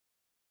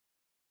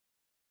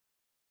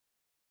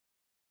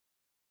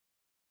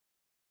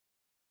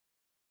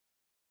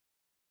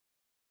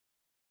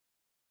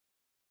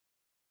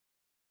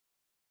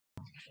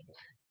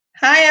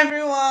Hi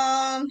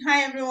everyone.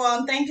 Hi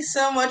everyone. Thank you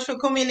so much for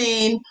coming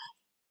in.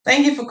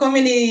 Thank you for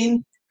coming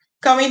in,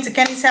 coming to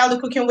Kenny's Healthy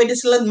Cooking with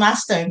this little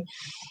master.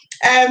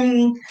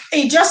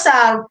 It's just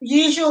our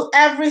usual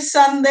every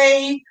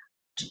Sunday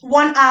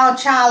 1 hour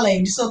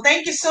challenge. So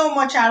thank you so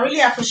much. I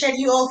really appreciate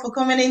you all for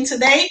coming in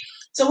today.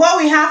 So what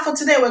we have for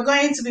today, we're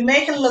going to be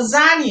making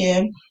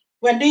lasagna.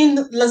 We're doing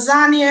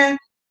lasagna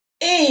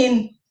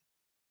in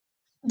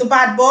the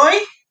bad boy.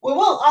 We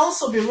will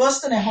also be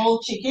roasting a whole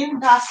chicken.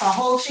 That's a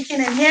whole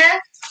chicken in here.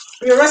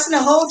 We're roasting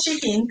a whole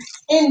chicken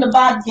in the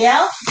bad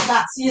girl.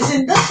 That's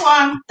using this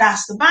one.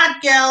 That's the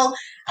bad girl.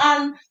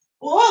 And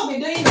we will be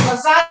doing the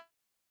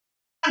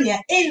lasagna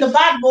in the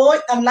bad boy.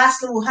 And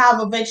lastly, we'll have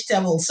a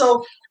vegetable.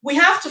 So we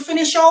have to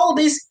finish all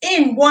this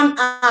in 1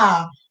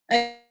 hour.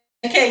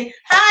 Okay.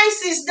 Hi,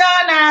 Sis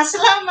Donna.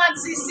 Salamat,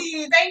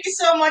 Sisi. Thank you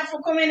so much for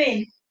coming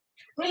in.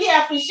 Really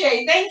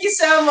appreciate it. Thank you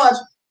so much.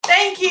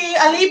 Thank you,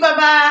 Ali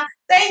Baba.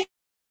 Thank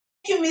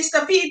you,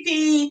 Mr.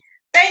 PP.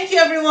 Thank you,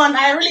 everyone.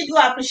 I really do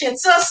appreciate it.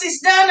 So,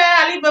 Sis Dana,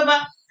 Ali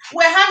Baba,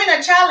 we're having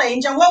a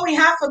challenge, and what we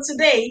have for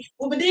today,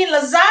 we'll be doing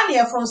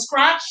lasagna from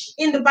scratch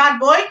in the bad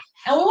boy,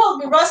 and we will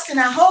be roasting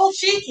a whole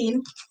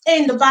chicken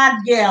in the bad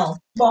girl.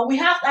 But we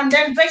have, and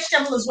then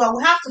vegetable as well.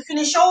 We have to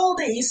finish all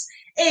this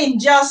in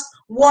just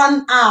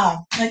 1 hour.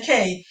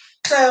 Okay,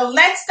 so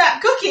let's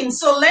start cooking.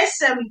 So let's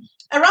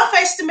a rough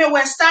estimate.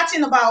 We're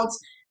starting about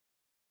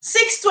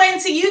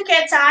 6:20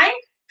 UK time.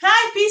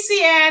 Hi,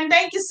 PCN.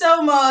 Thank you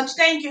so much.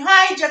 Thank you.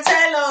 Hi,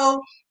 Jatello.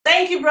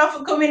 Thank you, bro,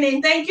 for coming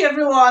in. Thank you,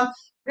 everyone.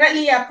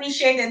 Really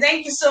appreciate it.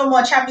 Thank you so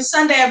much. Happy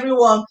Sunday,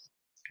 everyone.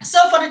 So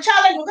for the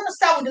challenge, we're going to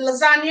start with the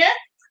lasagna,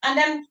 and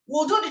then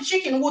we'll do the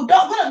chicken. We're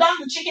going to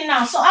dump the chicken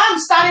now. So I'm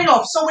starting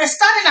off. So we're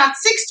starting at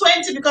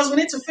 6:20 because we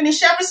need to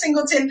finish every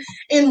single thing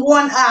in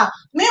 1 hour.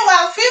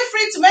 Meanwhile, feel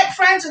free to make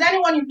friends with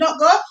anyone you've not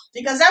got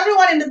because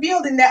everyone in the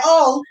building, they're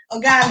all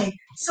organic.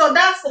 So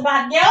that's the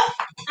bad girl.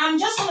 I'm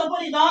just going to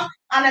put it on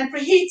and then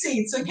preheat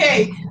it.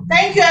 Okay.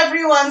 Thank you,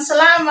 everyone.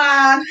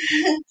 Salaman.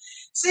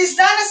 Sis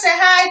Donna, say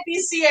hi,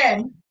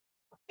 PCN.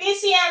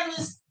 PCN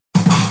is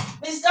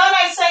Miss Donna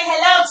is saying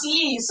hello to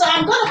you. So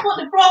I'm going to put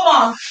the probe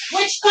on,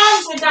 which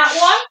comes with that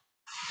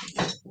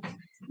one.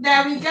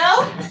 There we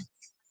go.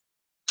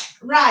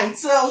 Right,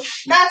 so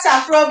that's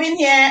our probe in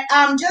here.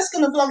 I'm just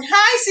going to plug.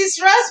 Hi,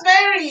 Sis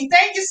Rosemary.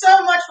 Thank you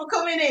so much for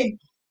coming in.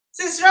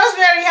 Sis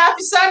Rosemary,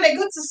 happy Sunday.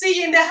 Good to see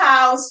you in the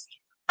house.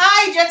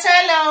 Hi,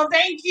 Jatello.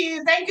 Thank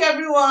you. Thank you,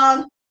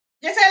 everyone.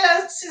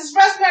 Jatello, Sis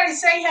Rosemary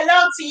is saying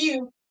hello to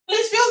you.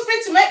 Please feel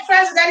free to make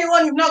friends with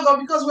anyone you've not got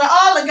because we're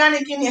all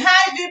organic in here.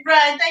 Hi,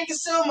 Brian. Thank you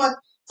so much.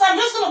 So I'm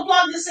just going to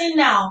plug this in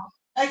now,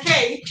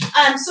 okay,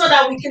 so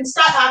that we can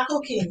start our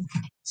cooking.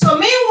 So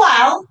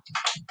meanwhile,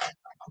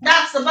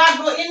 that's the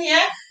bad boy in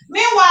here.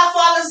 Meanwhile,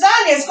 for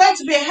lasagna, it's going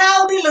to be a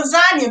healthy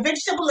lasagna,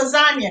 vegetable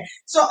lasagna.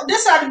 So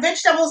these are the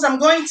vegetables I'm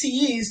going to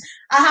use.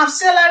 I have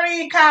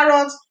celery,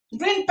 carrots,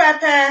 green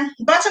pepper,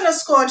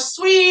 butternut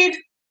sweet.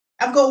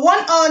 I've got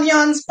 1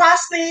 onion,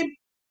 parsley,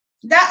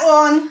 that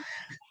one.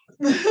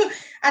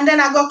 And then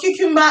I got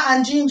cucumber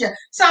and ginger.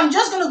 So I'm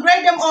just going to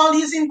grate them all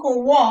using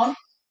cold one.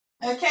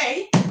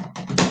 Okay.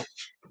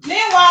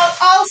 Meanwhile,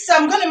 also,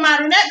 I'm going to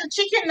marinate the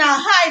chicken now.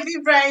 Hi,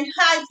 Vivray.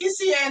 Hi,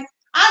 PCN.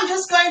 I'm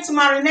just going to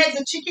marinate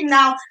the chicken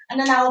now, and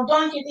then I'll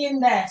dunk it in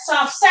there. So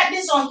I've set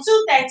this on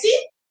 230.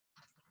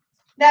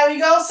 There we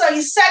go. So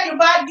you set your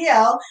bad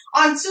girl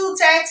on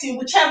 230,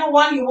 whichever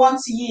one you want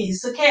to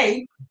use,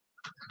 okay?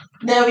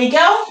 There we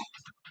go.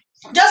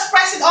 Just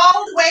press it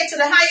all the way to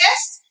the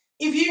highest.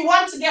 If you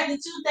want to get the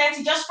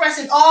 230, just press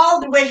it all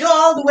the way, go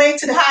all the way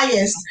to the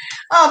highest.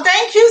 Oh,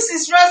 thank you,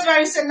 Sis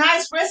Rosemary. It's a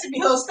nice recipe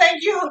host.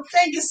 Thank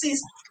you, Sis.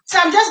 So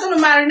I'm just going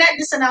to marinate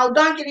this and I'll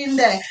dunk it in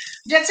there.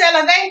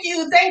 Jatella, thank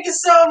you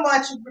so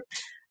much.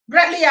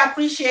 Greatly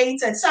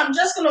appreciated. So I'm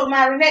just going to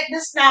marinate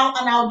this now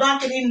and I'll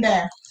dunk it in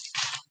there.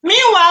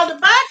 Meanwhile, the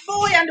bad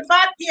boy and the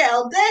bad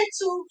girl, they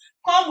too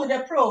come with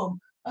a probe.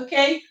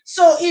 Okay,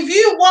 so if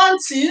you want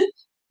to,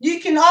 you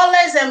can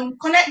always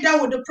connect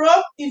them with the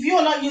probe if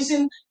you're not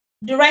using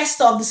the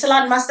rest of the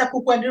Salad Master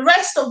cookware. The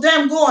rest of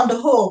them go on the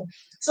hole.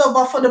 So,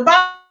 but for the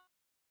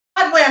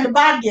bad boy and the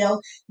bad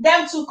girl,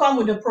 them two come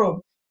with the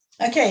probe.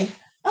 Okay.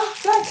 Oh,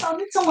 guys, I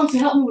need someone to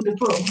help me with the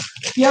probe.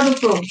 The other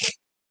probe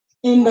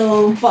in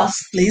the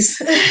bus,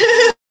 please.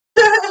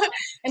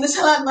 In the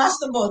Salad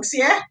Master box,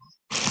 yeah?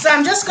 So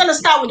I'm just going to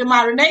start with the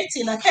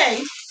marinating,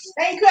 okay?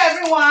 Thank you,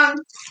 everyone.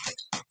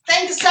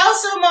 Thank you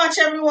so much,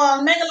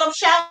 everyone. Mega love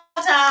shout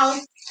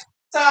out.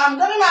 So I'm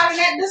going to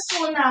marinate this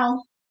one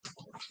now.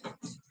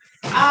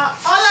 All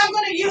I'm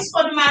going to use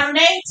for the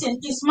marinating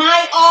is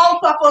my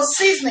all-purpose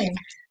seasoning.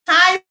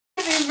 Hi,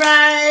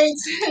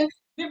 Vibright.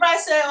 Vibright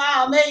said,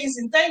 wow,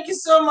 amazing. Thank you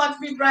so much,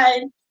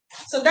 Vibright.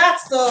 So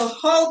that's the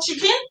whole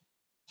chicken.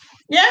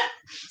 Yeah?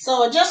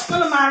 So we're just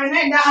going to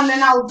marinate that and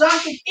then I'll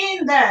dunk it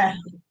in there.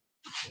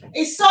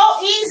 It's so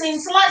easy in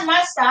Salad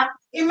Master.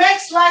 It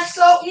makes life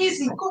so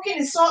easy. Cooking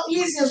is so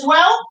easy as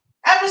well.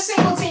 Every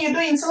single thing you do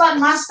in Salad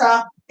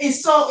Master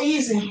is so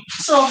easy.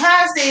 So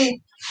here's the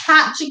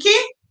hot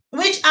chicken,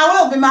 which I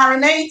will be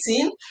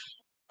marinating.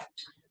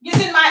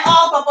 using my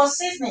all-purpose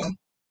seasoning.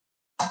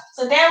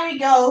 So there we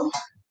go.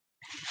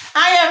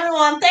 Hi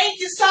everyone, thank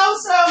you so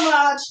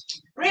much.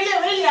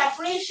 Really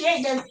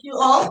appreciate that you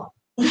all.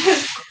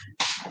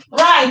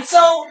 Right,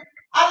 so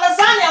our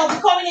lasagna will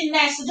be coming in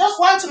next. So just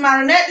want to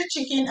marinate the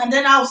chicken and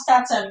then I'll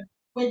start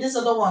with this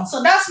other one.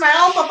 So that's my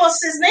all-purpose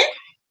seasoning,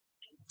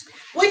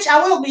 which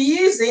I will be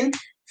using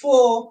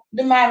for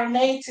the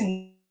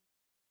marinating.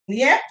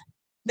 Yeah,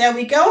 there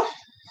we go.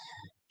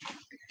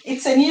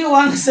 It's a new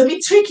one, it's a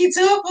bit tricky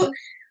too.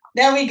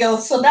 There we go.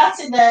 So that's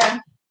it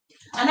there.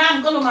 And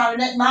I'm going to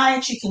marinate my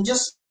chicken.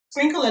 Just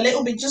sprinkle a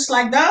little bit, just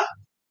like that.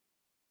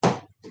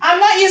 I'm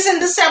not using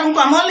the 7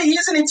 I'm only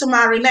using it to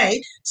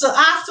marinate. So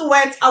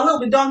afterwards, I will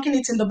be dunking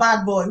it in the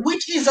bad boy,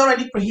 which is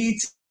already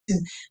preheated.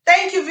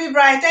 Thank you,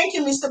 Vibri. Thank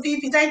you, Mr.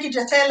 Pipi. Thank you,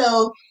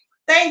 Jatello.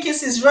 Thank you,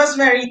 Sis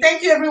Rosemary.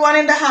 Thank you, everyone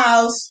in the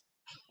house.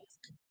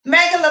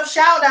 Mega love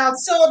shout out.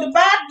 So the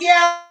bad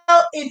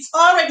girl, it's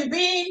already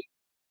been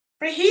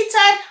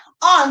preheated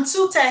on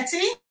 230.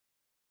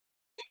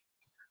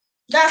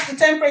 That's the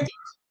temperature.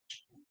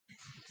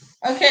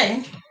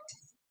 Okay.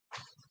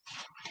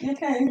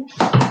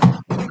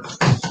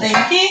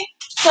 Thank you.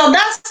 So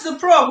that's the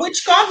probe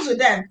which comes with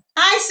them.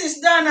 Hi, Sis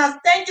Donna.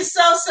 Thank you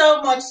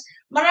so much.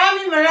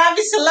 Marami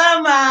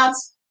Salamat.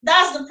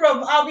 That's the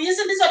probe. I'll be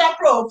using this other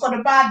probe for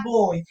the bad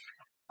boy.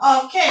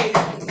 Okay.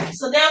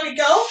 So there we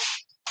go.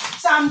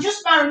 So I'm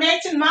just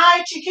marinating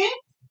my chicken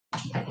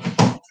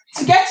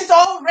to get it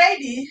all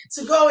ready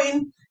to go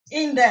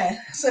in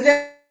there. So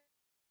there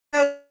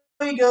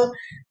we go.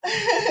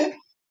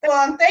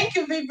 Thank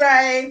you,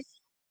 Vibri.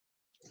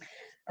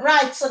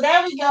 Right, so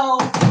there we go.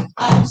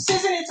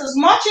 Season it as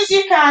much as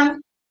you can.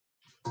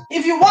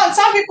 If you want,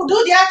 some people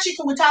do their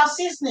chicken without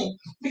seasoning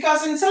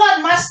because in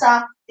Salad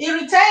Master, it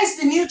retains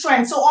the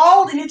nutrients. So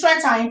all the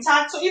nutrients are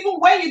intact. So even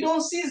when you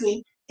don't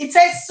season, it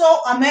tastes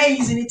so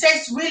amazing. It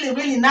tastes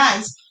really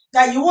nice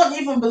that you won't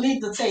even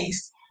believe the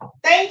taste.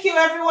 Thank you,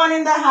 everyone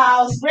in the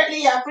house.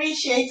 Greatly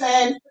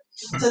appreciated.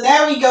 So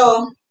there we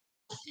go.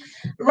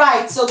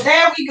 Right, so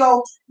there we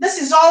go.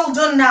 This is all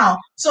done now.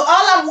 So all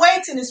I'm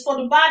waiting is for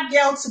the bad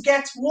girl to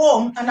get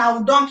warm and I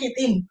will dunk it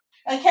in.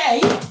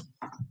 Okay,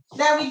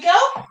 there we go.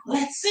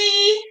 Let's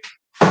see.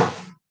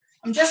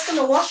 I'm just going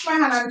to wash my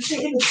hand and see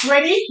if it's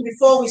ready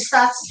before we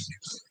start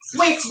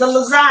with the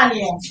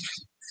lasagna.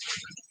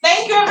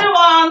 Thank you,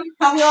 everyone.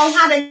 Have you all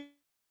had a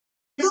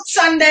good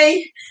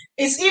Sunday?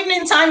 It's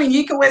evening time in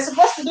UK. We're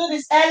supposed to do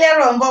this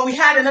earlier on, but we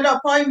had another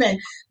appointment.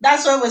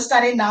 That's why we're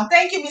starting now.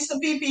 Thank you, Mr.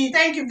 PP.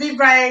 Thank you,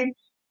 Vibri.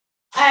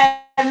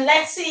 And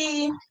let's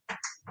see.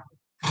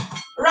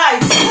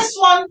 Right, so this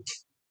one.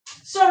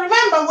 So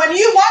remember, when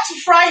you want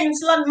to fry in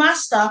Salad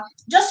Master,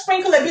 just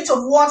sprinkle a bit of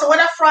water,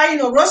 whether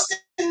frying or roasting,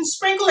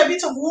 sprinkle a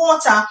bit of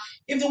water.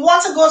 If the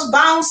water goes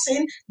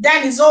bouncing,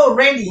 then it's all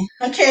ready,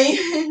 okay?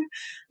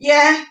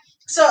 Yeah,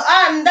 so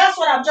and that's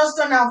what I've just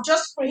done. I've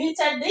just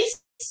preheated this,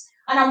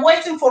 and I'm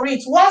waiting for it.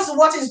 Once the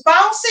water is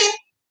bouncing,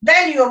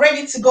 then you're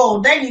ready to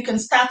go. Then you can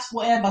start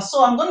whatever.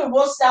 So I'm going to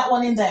roast that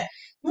one in there.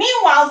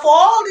 Meanwhile, for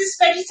all these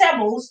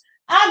vegetables,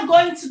 I'm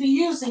going to be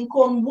using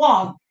cone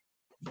 1.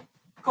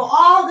 For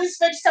all this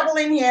vegetable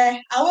in here,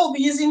 I will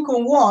be using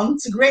cone 1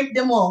 to grate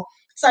them all.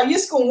 So I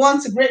use cone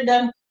 1 to grate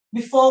them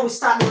before we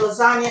start the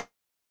lasagna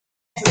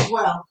as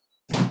well.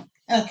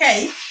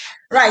 Okay,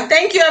 right.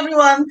 Thank you,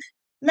 everyone.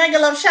 Mega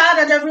love shout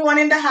out everyone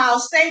in the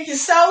house. Thank you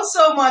so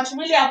much.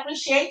 Really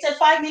appreciate it.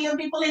 5 million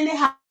people in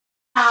the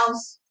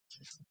house.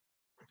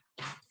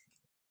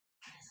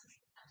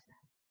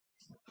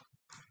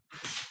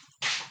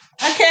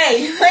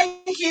 Okay,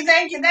 thank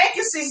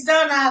you, Sis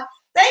Donna.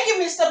 Thank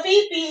you, Mr.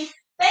 PP.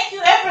 Thank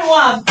you,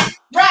 everyone.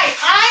 Right,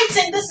 I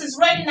think this is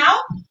ready now.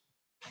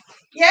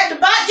 Yeah, the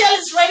bad girl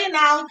is ready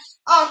now.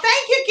 Oh,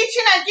 thank you,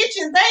 Kitchen and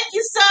Kitchen. Thank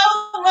you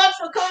so much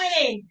for coming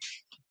in.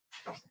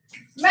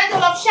 Mega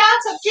love shout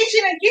out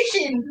Kitchen and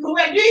Kitchen.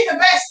 We're doing the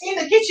best in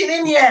the kitchen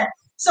in here.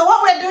 So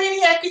what we're doing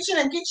here, Kitchen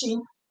and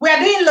Kitchen, we are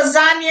doing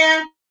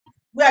lasagna.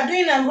 We are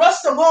doing a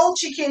roast of all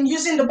chicken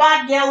using the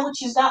bad girl,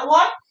 which is that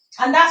one.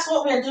 And that's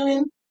what we're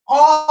doing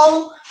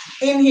all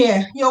in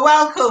here. You're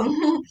welcome.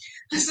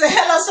 Say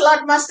hello,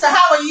 Salad Master.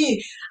 How are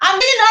you? I'm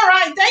doing all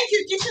right. Thank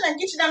you, Kitchen and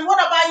Kitchen. And what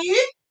about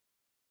you?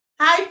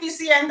 Hi,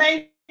 PC, and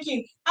thank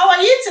you. How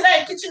are you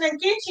today, Kitchen and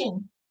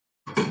Kitchen?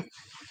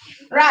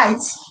 Right.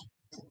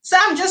 So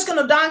I'm just going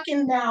to dunk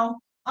in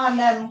now, and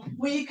then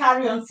we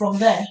carry on from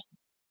there.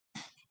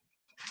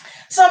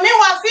 So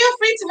meanwhile, feel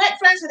free to make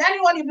friends with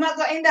anyone you've not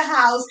got in the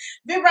house.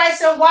 Vibri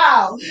said,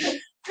 wow.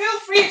 Feel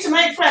free to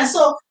make friends.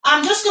 So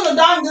I'm just going to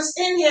dunk this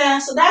in here.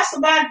 So that's the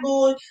bad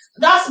boy.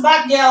 That's the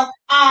bad girl.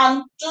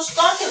 And just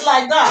dunk it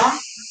like that.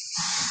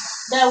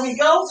 There we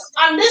go.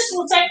 And this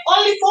will take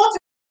only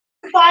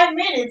 45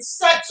 minutes.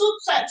 So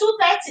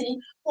 230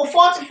 for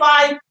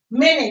 45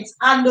 minutes.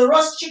 And the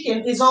roast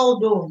chicken is all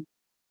done.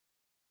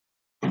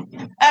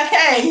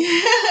 Okay.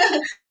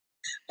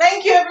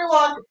 Thank you,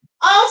 everyone.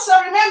 Also,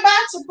 remember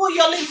to put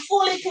your lid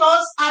fully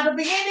closed at the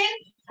beginning,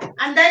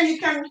 and then you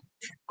can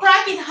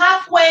crack it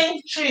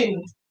halfway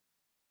through.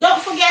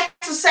 Don't forget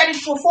to set it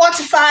for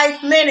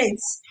 45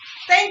 minutes.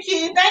 Thank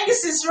you. Thank you,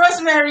 Sis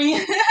Rosemary.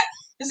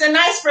 It's a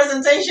nice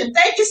presentation.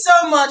 Thank you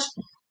so much.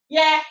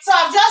 Yeah, so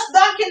I've just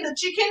dunked in the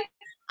chicken.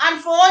 And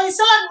for a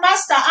salad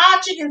master, our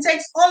chicken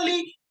takes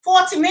only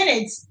 40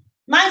 minutes,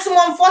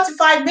 maximum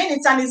 45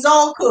 minutes, and it's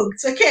all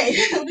cooked. Okay,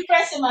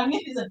 pressing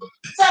magnificent.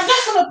 So I'm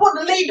just going to put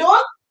the lid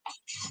on.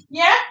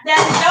 Yeah, there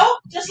we go,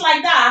 just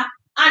like that.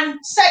 And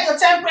set your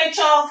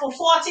temperature for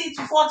 40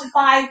 to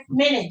 45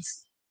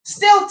 minutes.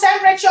 Still,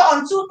 temperature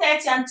on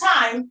 230 and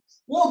time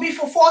will be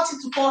for 40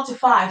 to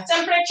 45.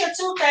 Temperature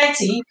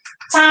 230,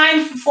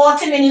 time for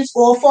 40 minutes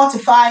or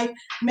 45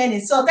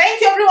 minutes. So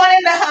thank you everyone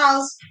in the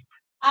house.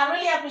 I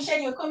really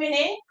appreciate you coming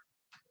in.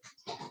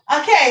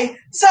 Okay,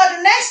 so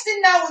the next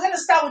thing now, we're going to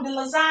start with the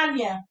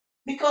lasagna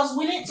because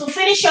we need to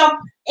finish up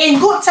in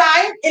good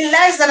time. In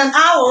less than an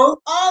hour,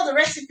 all the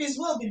recipes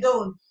will be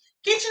done.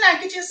 Kitchen and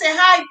Kitchen say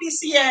hi,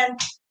 PCN.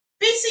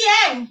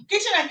 PCN,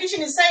 Kitchen and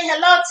Kitchen is saying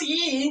hello to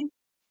you.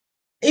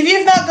 If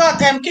you've not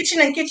got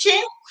Kitchen and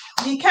Kitchen,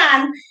 you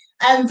can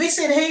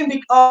visit him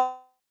or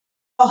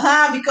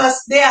her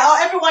because they are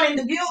everyone in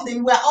the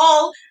building. We're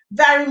all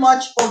very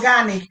much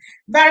organic,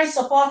 very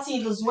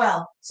supportive as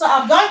well. So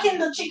I've dunked in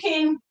the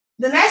chicken.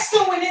 The next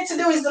thing we need to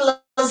do is the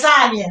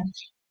lasagna.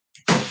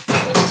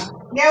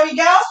 There we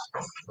go.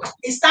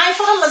 It's time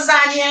for the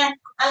lasagna.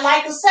 And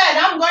like I said,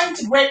 I'm going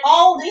to grate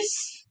all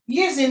this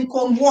using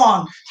cone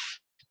one.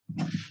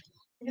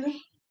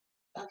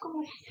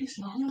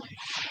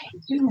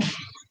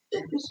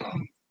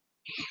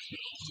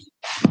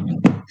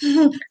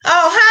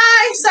 Oh,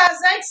 hi,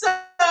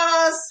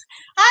 Sazexos.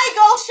 Hi,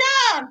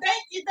 Gulshan.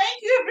 Thank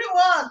you,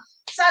 everyone.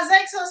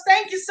 Sazexos,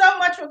 thank you so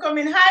much for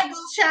coming. Hi,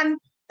 Gulshan.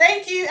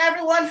 Thank you,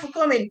 everyone, for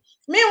coming.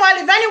 Meanwhile,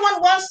 if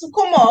anyone wants to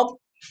come up,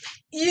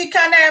 you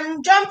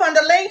can jump on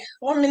the link.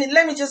 1 minute,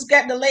 let me just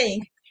get the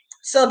link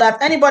so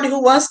that anybody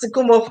who wants to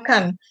come up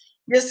can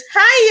just,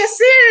 hi,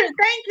 Yasir.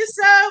 Thank you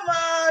so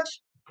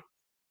much.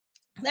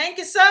 Thank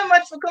you so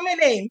much for coming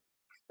in.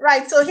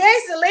 Right, so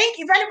here's the link.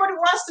 If anybody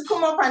wants to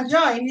come up and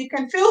join, you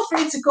can feel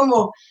free to come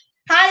up.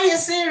 Hi,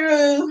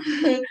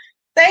 Yasiru.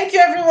 Thank you,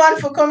 everyone,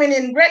 for coming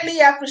in. Greatly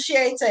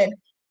appreciated.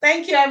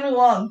 Thank you,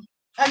 everyone.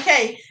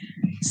 Okay,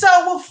 so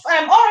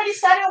we've already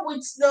started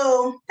with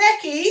the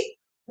turkey,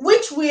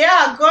 which we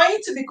are going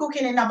to be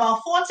cooking in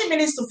about 40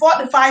 minutes to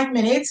 45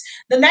 minutes.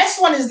 The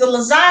next one is the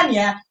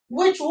lasagna,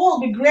 which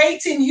we'll be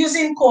grating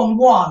using cone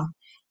one.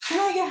 Can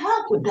I get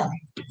help with that?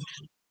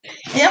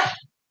 Yep.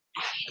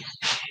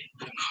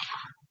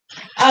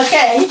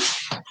 Okay.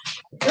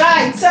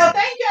 Right. So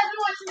thank you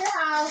everyone in the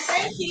house.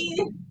 Thank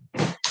you.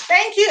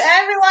 Thank you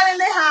everyone in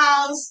the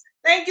house.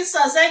 Thank you,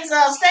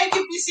 Sazexos. Thank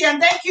you, PC,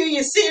 and thank you,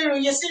 Yasiru.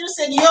 Yasiru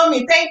said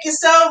Yomi. Thank you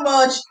so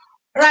much.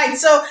 Right.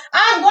 So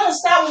I'm going to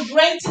start with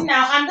grating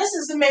now, and this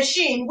is the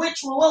machine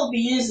which we will be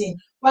using.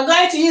 We're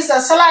going to use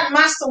a Salad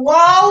Master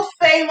world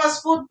famous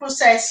food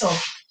processor.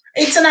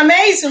 It's an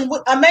amazing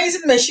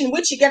machine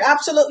which you get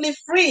absolutely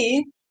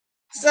free.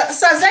 So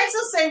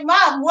Sazexos say,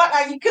 Mom, what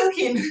are you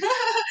cooking?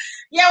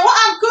 Yeah, what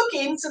I'm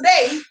cooking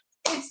today,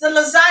 it's the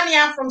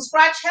lasagna from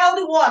scratch,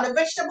 healthy one, a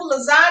vegetable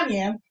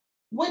lasagna,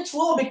 which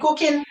we'll be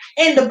cooking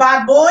in the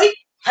bad boy.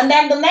 And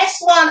then the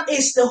next one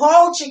is the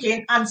whole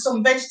chicken and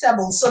some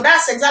vegetables. So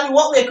that's exactly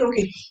what we're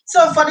cooking.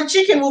 So for the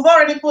chicken, we've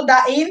already put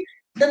that in.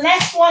 The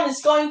next one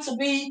is going to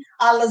be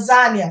a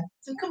lasagna.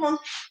 So come on.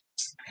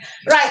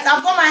 Right,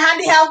 I've got my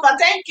handy helper.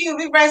 Thank you,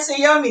 Vibra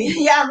Sayomi.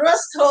 Yeah,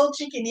 roast whole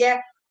chicken, yeah.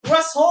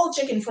 Roast whole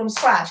chicken from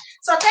scratch.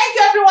 So thank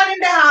you everyone in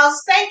the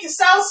house. Thank you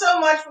so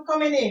much for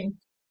coming in.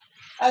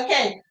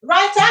 Okay,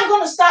 right, I'm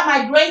going to start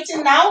my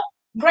grating now.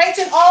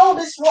 Grating all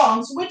these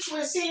ones, which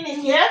we're seeing in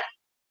here.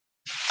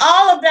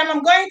 All of them,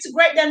 I'm going to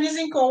grate them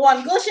using cone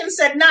one. Goshen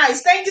said,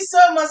 nice. Thank you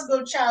so much,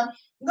 Gochan.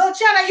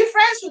 Gochan, are you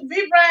friends with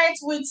Vibrite,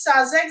 with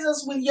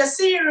Sazexos, with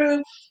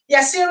Yasiru?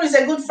 Yasiru is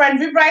a good friend.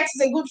 Vibrite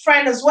is a good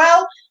friend as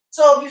well.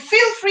 So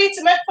feel free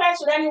to make friends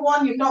with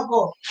anyone you've not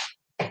got.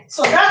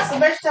 So that's the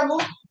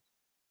vegetable.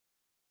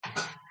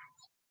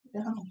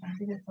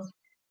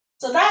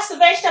 So that's the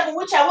vegetable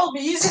which I will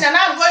be using, and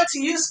I'm going to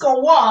use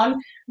cone one.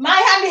 My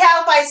handy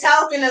helper is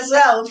helping as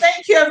well.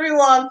 Thank you,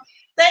 everyone.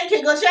 Thank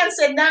you. Goshen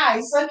said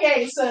nice.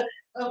 Okay, so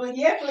over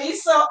here,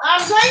 please. So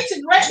I'm going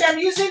to grate them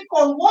using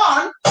cone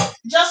one,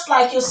 just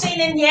like you're seeing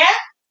in here.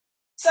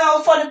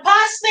 So for the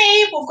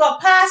parsnip, we've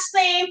got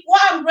parsnip.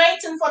 What I'm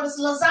grating for this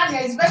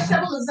lasagna is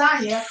vegetable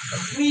lasagna.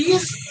 We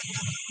use,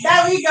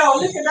 there we go,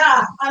 look at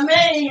that.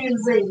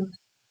 Amazing.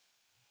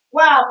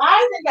 Wow,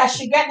 I think I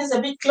should get this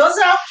a bit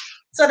closer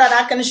so that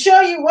I can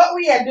show you what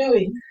we are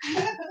doing.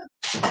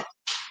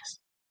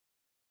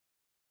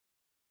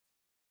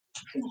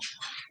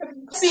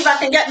 See if I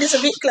can get this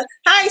a bit closer.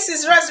 Hi,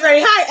 Sis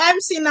Raspberry. Hi,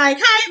 MC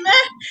Nike. Hi, man.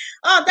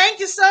 Oh, thank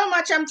you so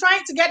much. I'm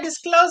trying to get this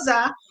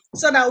closer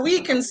so that we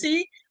can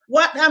see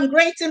what I'm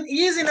grating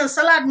using a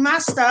Salad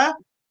Master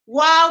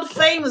world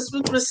famous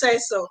food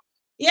processor.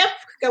 Yep,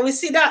 can we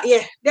see that?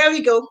 Yeah, there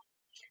we go.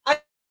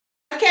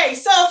 Okay,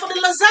 so for the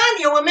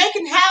lasagna, we're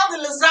making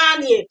healthy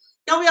lasagna.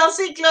 Can we all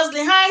see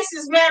closely? Hi,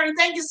 Sis Mary.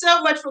 Thank you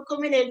so much for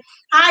coming in.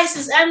 Hi,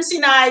 Sis MC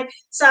Night,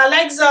 Sir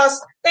Alexos.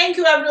 Thank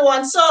you,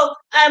 everyone. So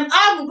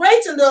I'm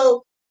grating the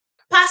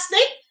pasta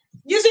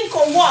using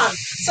cone one.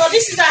 So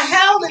this is a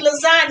healthy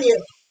lasagna.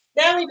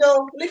 There we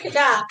go. Look at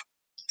that.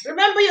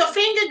 Remember your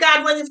finger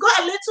guard. When you've got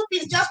a little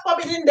piece, just pop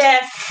it in there,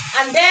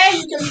 and there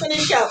you can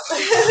finish up.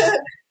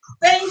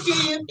 Thank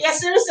you.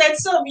 Yes, you said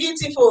so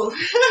beautiful.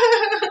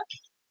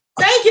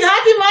 Thank you.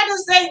 Happy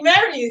Mother's Day,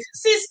 Mary.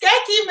 Sis,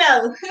 get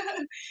email.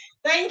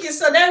 Thank you.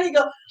 So there we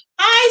go.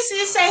 Hi,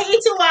 sis. I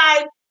hate to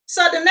why.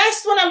 So the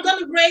next one I'm going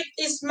to grate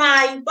is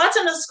my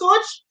butternut.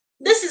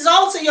 This is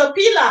also your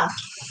pillar.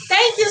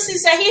 Thank you,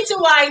 sis. I hate to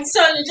why.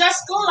 So you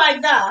just go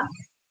like that.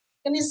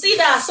 Can you see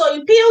that? So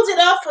it peels it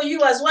off for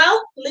you as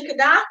well. Look at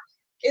that.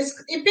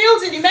 It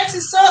peels it. It makes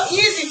it so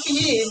easy for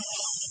you.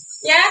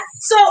 Yeah.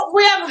 So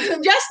we have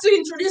just to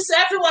introduce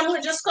everyone who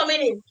are just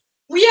coming in.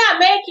 We are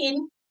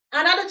making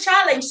another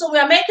challenge. So we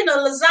are making a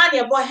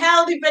lasagna, but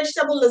healthy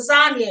vegetable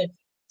lasagna.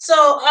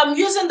 So I'm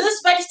using these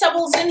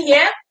vegetables in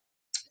here.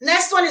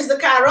 Next one is the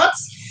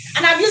carrots.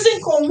 And I'm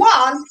using cone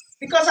one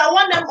because I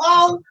want them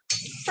all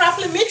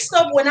properly mixed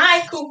up when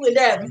I cook with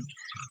them.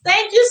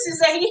 Thank you,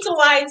 Sister Hita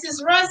White.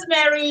 It's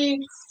Rosemary.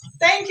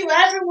 Thank you,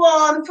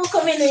 everyone, for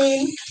coming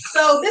in.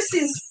 So this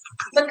is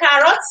the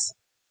carrots.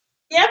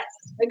 Yep,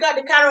 I got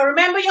the carrot.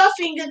 Remember your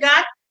finger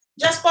guard.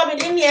 Just pop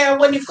it in here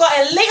when you've got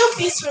a little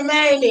piece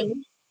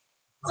remaining.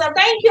 So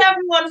thank you,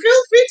 everyone.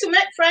 Feel free to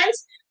make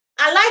friends.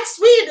 I like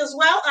sweet as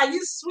well. I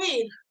use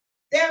sweet.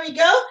 There we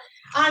go.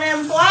 And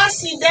then for our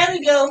seed, there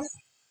we go.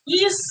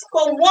 Use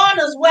for one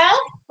as well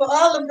for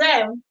all of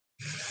them.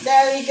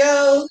 There we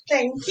go.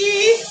 Thank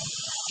you.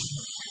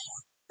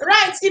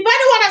 Right. If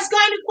anyone has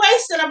got any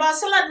question about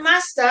Salad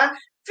Master,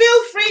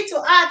 feel free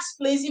to ask,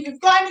 please. If you've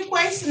got any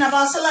question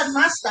about Salad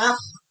Master,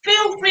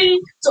 feel free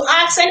to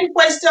ask any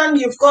question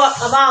you've got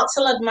about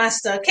Salad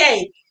Master.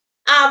 Okay.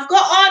 I've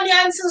got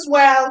onions as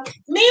well.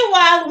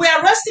 Meanwhile, we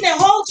are roasting a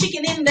whole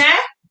chicken in there.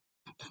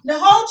 The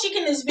whole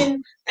chicken has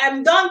been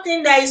done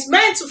thing that is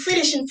meant to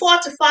finish in 4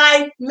 to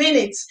 5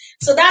 minutes.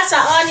 So that's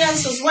our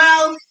onions as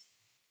well.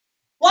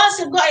 Once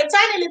you've got a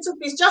tiny little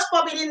piece, just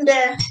pop it in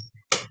there.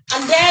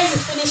 And then you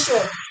finish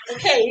it.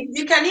 Okay,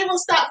 you can even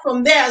start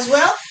from there as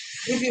well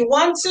if you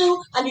want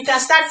to, and you can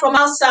start from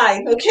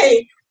outside.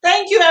 Okay,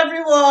 thank you,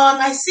 everyone.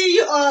 I see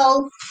you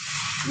all.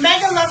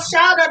 Mega love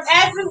shout out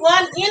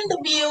everyone in the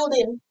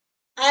building.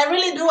 I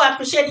really do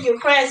appreciate your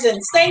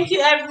presence. Thank you,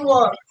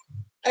 everyone.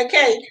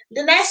 Okay,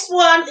 the next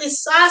one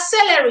is our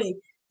celery.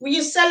 We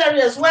use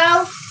celery as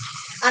well,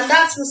 and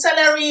that's the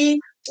celery.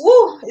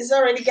 Woo, it's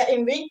already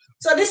getting big.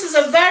 So this is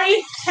a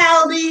very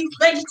healthy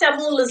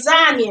vegetable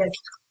lasagna,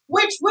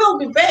 which will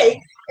be baked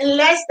in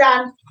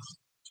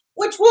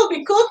which will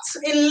be cooked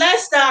in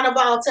less than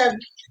about 30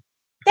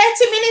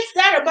 minutes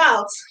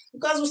thereabouts,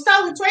 because we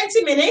start with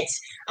 20 minutes,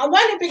 and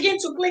when you begin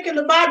to click in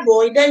the bad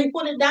boy, then you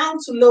put it down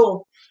to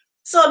low.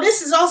 So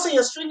this is also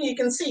your string. You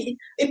can see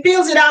it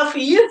peels it out for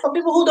you for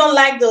people who don't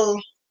like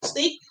the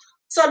stick.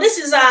 So this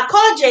is our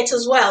courgette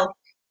as well.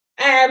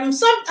 I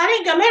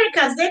think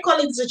Americans, they call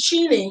it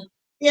zucchini.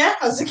 Yeah,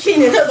 a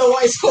zucchini. I don't know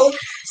what it's called.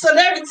 So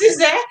there it is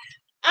there.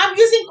 I'm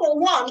using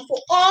cone one for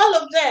all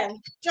of them,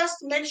 just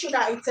to make sure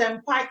that it's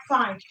quite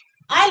fine.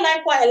 I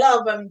like quite a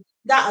lot of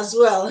that as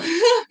well.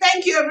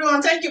 Thank you,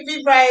 everyone. Thank you,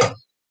 Be Brave.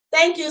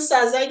 Thank you,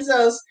 Sir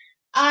Exos.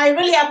 I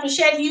really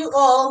appreciate you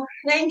all.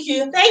 Thank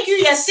you. Thank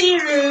you,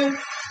 Yasiru.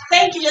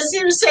 Thank you.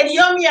 Yasiru said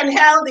yummy and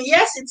healthy.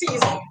 Yes, it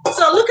is.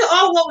 So look at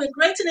all what we're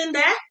grating in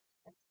there.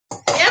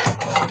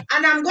 Yep.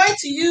 And I'm going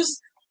to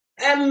use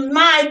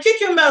my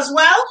cucumber as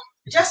well.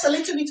 Just a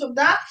little bit of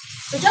that.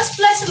 So just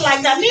place it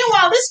like that.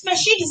 Meanwhile, this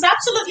machine is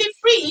absolutely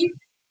free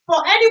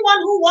for anyone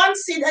who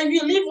wants it, and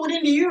you live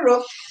within the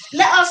Europe.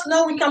 Let us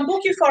know. We can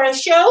book you for a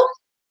show,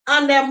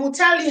 and we'll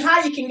tell you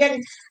how you can get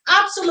it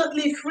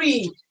absolutely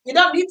free. You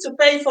don't need to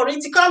pay for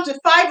it. It comes with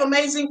 5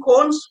 amazing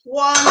cones.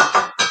 1,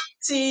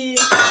 2,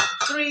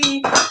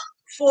 3,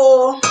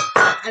 4,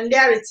 and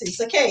there it is.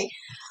 Okay.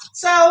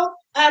 So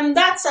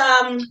that's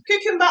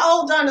cucumber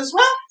all done as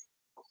well.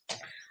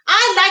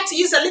 I like to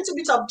use a little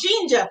bit of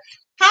ginger.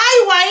 Hi,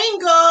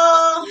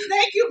 Waingo.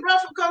 Thank you, bro,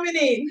 for coming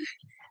in.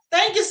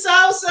 Thank you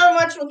so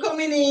much for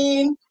coming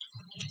in.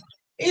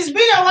 It's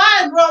been a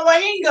while, bro.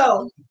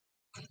 Waingo.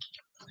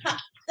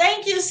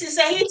 Thank you,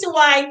 Sister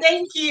Hituwai.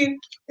 Thank you.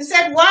 He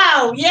said,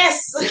 wow,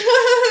 yes.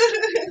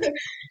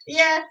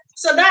 Yeah,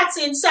 so that's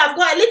it. So I've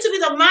got a little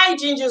bit of my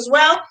ginger as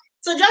well.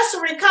 So just to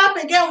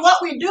recap again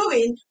what we're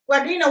doing a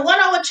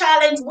 1-hour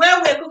challenge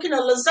where we're cooking a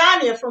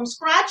lasagna from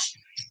scratch.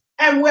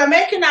 And we're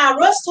making our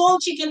roast whole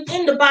chicken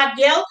in the bad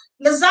girl.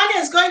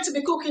 Lasagna is going to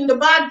be cooked in the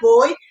bad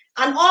boy.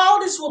 And all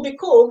this will be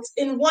cooked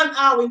in 1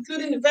 hour,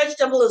 including the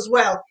vegetable as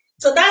well.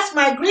 So that's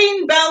my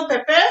green bell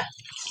pepper.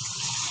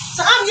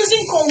 So I'm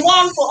using cone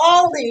one for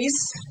all these.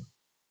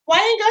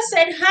 Wainga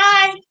said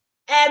hi,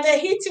 the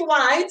Hitty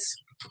White.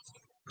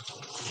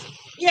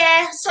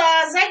 Yeah, so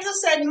Zegza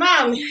said,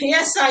 Mom,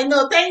 yes, I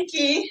know, thank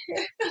you.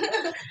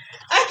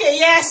 Okay,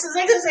 yes,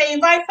 Zegza said,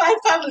 invite 5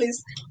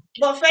 families,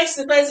 but face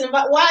to face,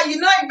 invite. Wow, you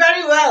know it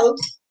very well.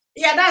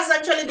 Yeah, that's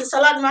actually the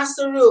Salad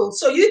Master rule.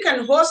 So you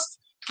can host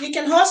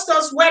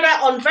us whether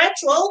on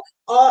virtual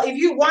or if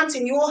you want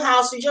in your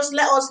house, you just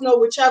let us know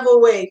whichever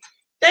way.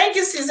 Thank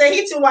you, Cesar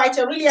Hiti White.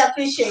 I really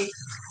appreciate.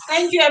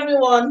 Thank you,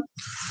 everyone.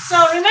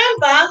 So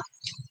remember,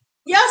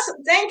 yes,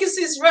 thank you,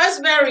 Sis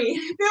Rosemary.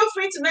 Feel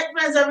free to make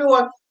friends,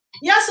 everyone.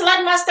 Yes,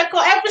 Salad Master,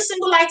 every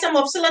single item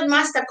of Salad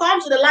Master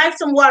comes with a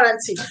lifetime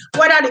warranty.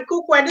 Whether the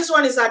cookware, this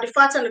one is at the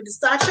fat and the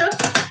starcher,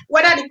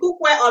 whether the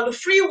cookware or the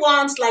free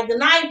ones like the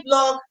knife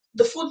block,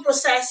 the food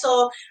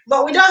processor,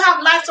 but we don't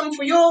have lifetime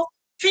for your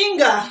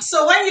finger.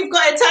 So when you've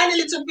got a tiny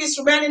little piece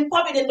remaining,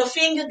 pop it in the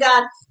finger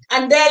guard,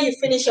 and there you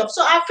finish up.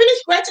 So I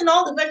finished grating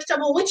all the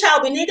vegetable which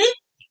I'll be needing.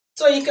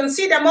 So you can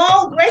see them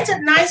all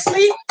grated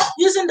nicely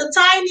using the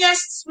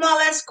tiniest,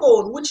 smallest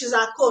cone, which is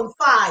our cone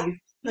 5.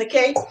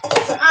 Okay,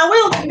 so I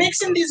will be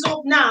mixing this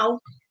up now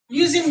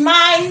using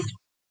my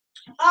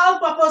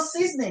all-purpose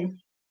seasoning.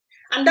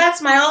 And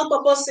that's my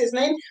all-purpose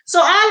seasoning.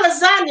 So our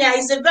lasagna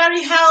is a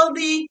very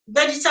healthy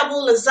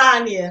vegetable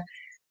lasagna.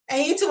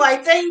 And you too, I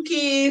thank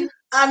you.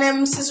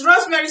 And Mrs.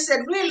 Rosemary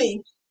said,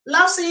 really,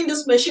 love seeing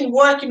this machine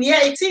working.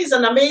 Yeah, it is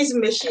an amazing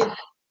machine.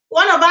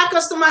 One of our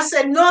customers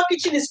said, no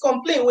kitchen is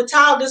complete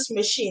without this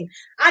machine.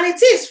 And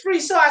it is free.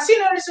 So I see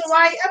no reason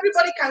why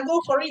everybody can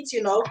go for it,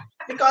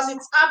 because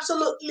it's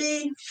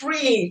absolutely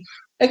free.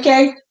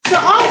 Okay. So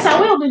also,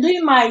 I will be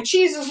doing my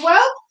cheese as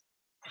well.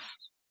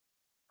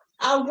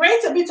 I'll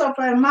grate a bit of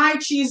my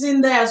cheese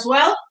in there as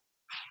well.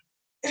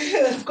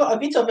 I've got a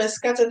bit of a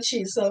scattered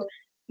cheese. So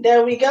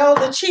there we go.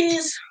 The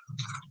cheese.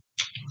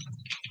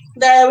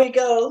 There we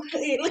go.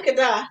 Hey, look at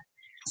that.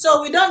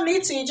 So we don't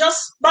need to, you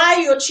just buy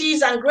your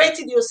cheese and grate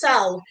it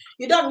yourself.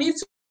 You don't need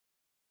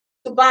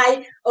to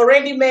buy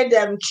already made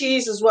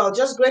cheese as well.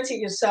 Just grate it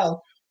yourself.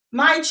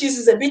 My cheese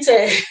is a bit.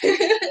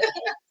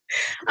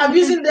 I'm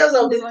using those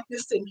of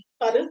this thing.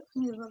 Pardon?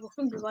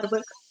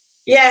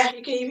 Yeah,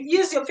 you can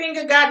use your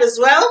finger guard as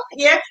well.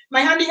 Yeah,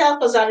 my handy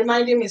helpers are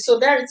reminding me. So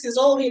there it is,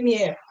 all in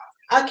here.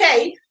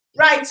 Okay,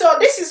 right. So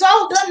this is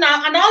all done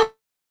now, and all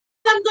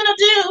I'm gonna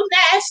do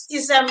next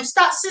is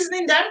start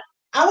seasoning them.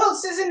 I will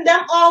season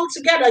them all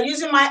together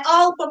using my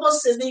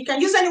all-purpose seasoning. You can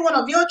use any one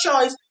of your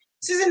choice.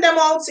 Season them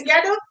all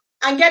together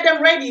and get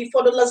them ready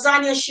for the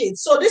lasagna sheet.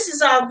 So this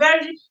is a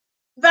very,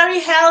 very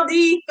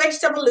healthy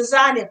vegetable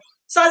lasagna.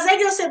 So as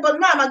Egil said, but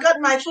ma'am, I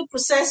got my food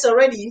processor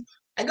ready.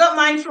 I got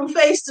mine from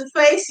Face to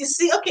Face. You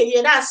see, okay,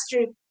 yeah, that's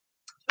true.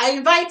 I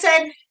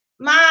invited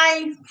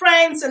my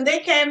friends and they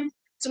came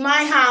to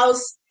my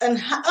house, and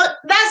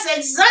that's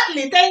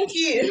exactly, thank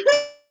you.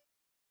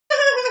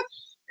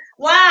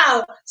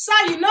 Wow. So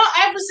you know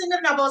everything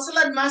about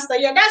Salad Master.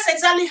 Yeah, that's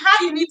exactly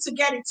how you need to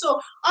get it. So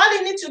all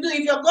you need to do, if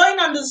you're going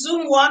on the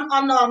Zoom one,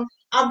 on a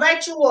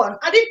virtual one,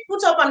 I did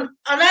put up an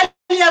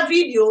earlier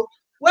video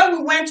when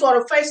we went to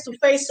our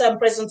face-to-face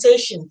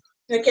presentation.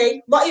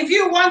 Okay. But if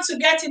you want to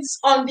get it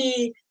on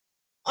the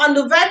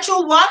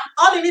virtual one,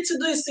 all you need to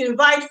do is to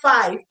invite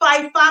five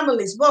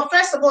families. But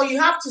first of all, you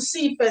have to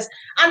see first.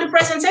 And the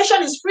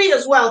presentation is free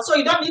as well. So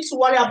you don't need to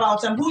worry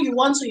about who you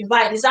want to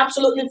invite. It's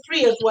absolutely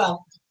free as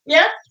well.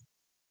 Yeah.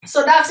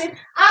 So that's it.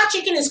 Our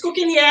chicken is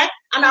cooking here,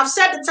 and I've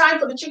set the time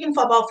for the chicken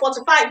for about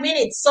 45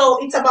 minutes. So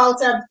it's about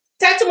 30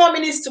 more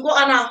minutes to go,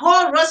 and our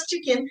whole roast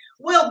chicken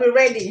will be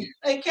ready.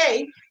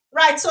 Okay,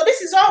 right. So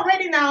this is all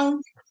ready now.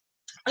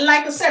 And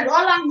like I said,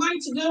 all I'm going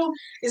to do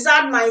is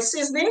add my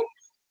seasoning.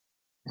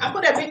 I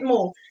put a bit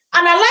more.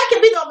 And I like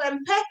a bit of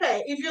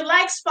pepper. If you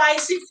like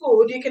spicy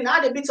food, you can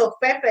add a bit of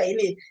pepper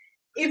in it.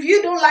 If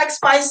you don't like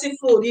spicy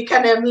food, you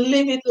can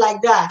leave it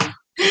like that.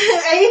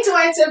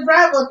 A2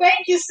 bravo.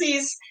 Thank you,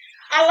 sis.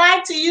 I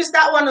like to use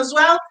that one as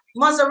well.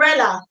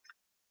 Mozzarella.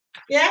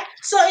 Yeah.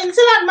 So in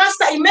Salad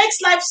Master, it makes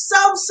life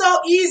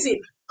so easy.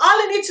 All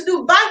you need to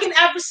do, bag in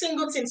every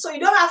single thing. So you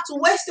don't have to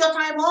waste your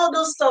time, all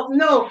those stuff.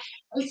 No.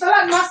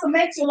 Salad Master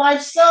makes your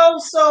life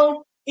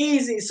so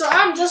easy. So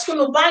I'm just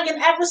going to bag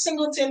in every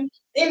single thing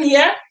in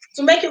here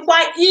to make it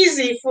quite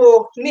easy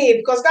for me,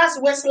 because that's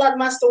the way Salad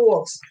Master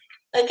works.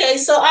 Okay,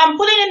 so I'm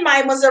putting in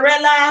my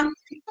mozzarella.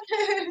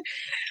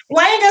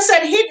 Wayne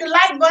said, hit the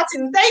like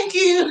button. Thank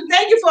you.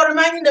 Thank you for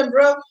reminding them,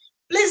 bro.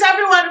 Please,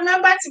 everyone,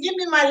 remember to give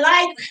me my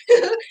like.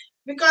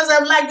 Because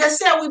I'm like they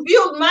said, we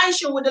build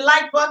mansion with the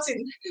like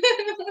button.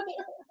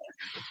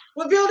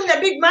 We're building a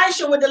big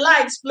mansion with the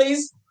likes,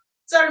 please.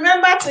 So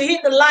remember to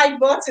hit the like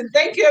button.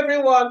 Thank you,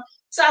 everyone.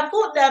 So I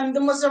put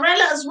the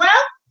mozzarella as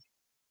well.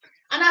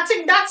 And I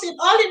think that's it.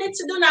 All you need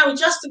to do now is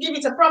just to give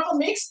it a proper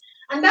mix.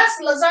 And that's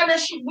the lasagna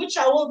sheet, which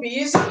I will be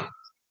using.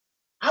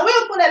 I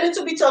will put a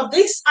little bit of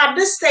this at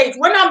this stage.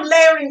 When I'm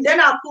layering, then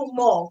I'll put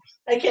more.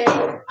 Okay,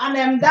 and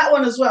then that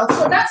one as well.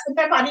 So that's the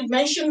pepper I did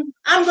mention.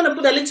 I'm going to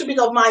put a little bit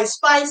of my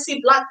spicy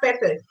black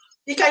pepper.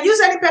 You can use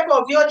any pepper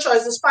of your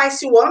choice, the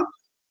spicy one.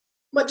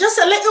 But just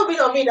a little bit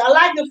of it. I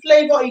like the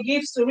flavor it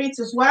gives to it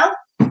as well.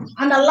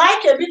 And I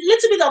like a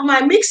little bit of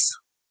my mixed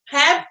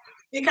herb.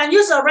 You can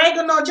use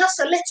oregano, just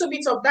a little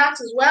bit of that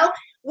as well.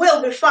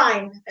 Will be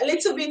fine. A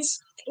little bit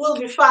will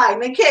be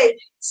fine. Okay.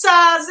 So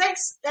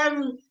Zexa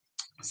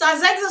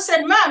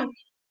said, Ma'am,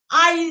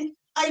 I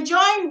I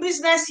joined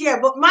business here,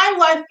 but my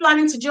wife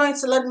planning to join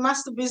Salad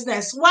Master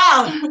business.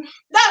 Wow,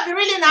 that'd be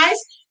really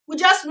nice. We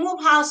just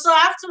move house, so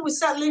after we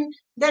settle in,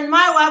 then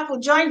my wife will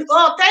join.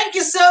 Oh, thank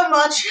you so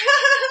much.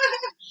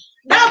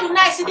 That'd be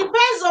nice. It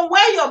depends on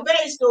where you're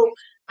based, though.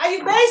 Are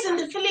you based in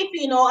the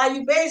Philippines or are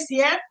you based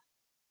here?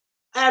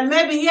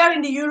 Maybe here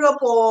in the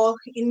Europe or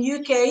in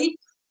UK.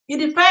 It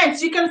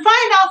depends. You can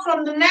find out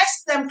from the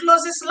next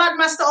closest Salad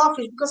Master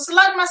office because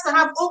Salad Master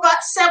have over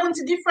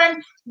 70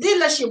 different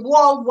dealership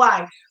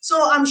worldwide.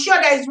 So I'm sure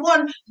there is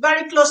one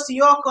very close to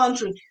your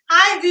country.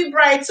 Hi,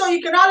 Vibrite. So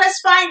you can always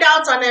find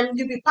out and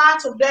you'll be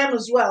part of them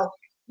as well.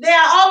 They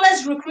are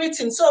always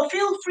recruiting. So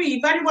feel free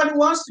if anybody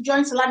wants to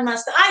join Salad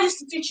Master. I used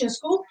to teach in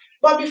school,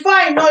 but before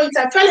I know it,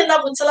 I fell in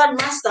love with Salad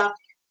Master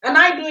and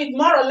I do it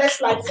more or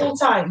less like full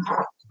time.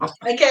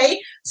 Okay,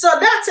 so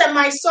that's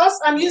my sauce.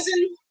 I'm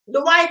using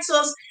the white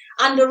sauce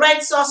and the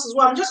red sauce as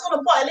well. I'm just going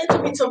to put a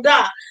little bit of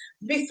that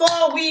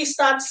before we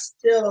start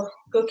the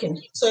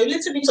cooking. So a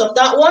little bit of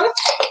that one,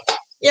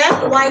 yeah,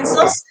 the white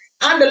sauce,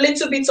 and a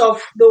little bit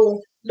of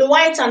the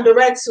white and the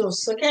red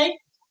sauce. Okay,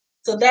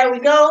 so there we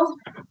go.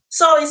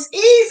 So it's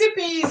easy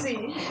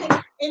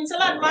peasy. In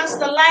Salad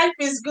Master, life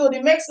is good.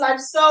 It makes life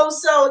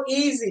so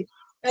easy.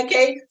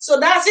 Okay, so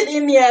that's it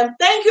in here.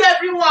 Thank you,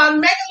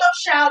 everyone. Make a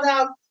love shout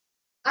out.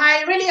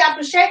 I really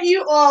appreciate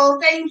you all.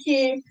 Thank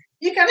you.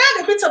 You can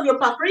add a bit of your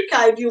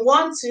paprika if you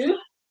want to.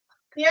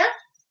 Yeah.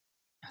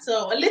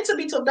 So a little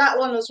bit of that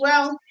one as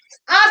well.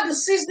 Add the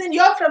seasoning,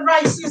 your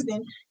favorite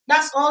seasoning.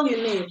 That's all you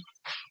need.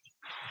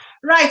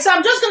 Right. So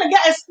I'm just going to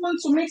get a spoon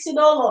to mix it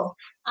all up.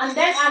 And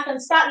then I can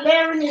start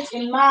layering it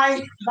in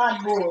my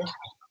bad bowl.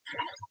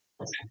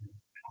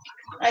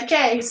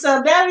 Okay.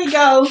 So there we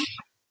go.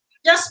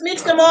 Just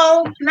mix them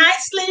all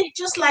nicely,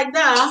 just like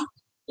that.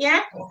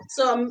 Yeah.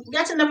 So I'm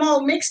getting them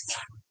all mixed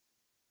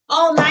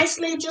all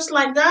nicely, just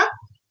like that.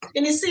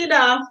 Can you see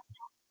that?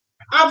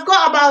 I've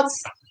got about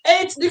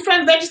 8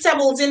 different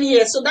vegetables in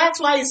here, so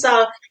that's why it's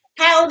a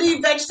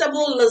healthy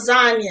vegetable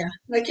lasagna.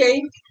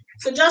 Okay,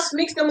 so just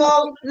mix them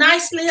all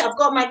nicely. I've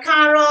got my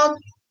carrot,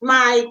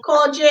 my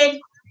courgette,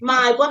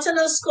 my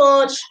butternut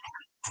scotch,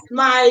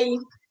 my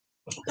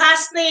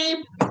parsley,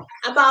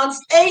 about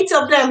 8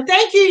 of them.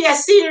 Thank you,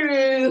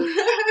 Yasiru.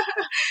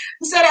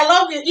 He said, I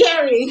love your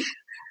earring.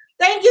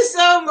 Thank you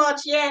so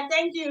much. Yeah,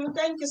 thank you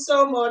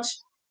so much.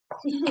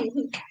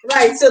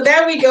 Right, so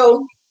there we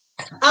go.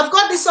 I've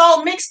got this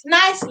all mixed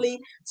nicely.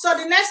 So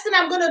the next thing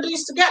I'm going to do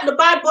is to get the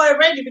bad boy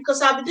ready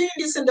because I'll be doing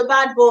this in the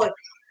bad boy.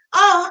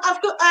 Oh,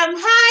 I've got,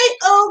 hi,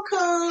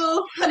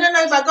 Oku. I don't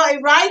know if I got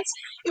it right.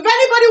 If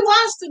anybody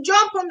wants to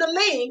jump on the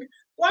link,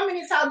 1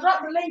 minute, I'll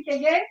drop the link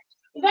again.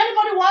 If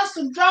anybody wants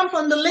to jump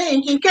on the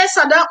link, in case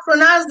I don't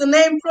pronounce the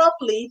name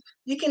properly,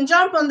 you can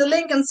jump on the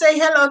link and say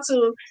hello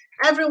to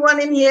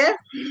everyone in here.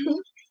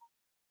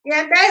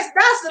 Yeah,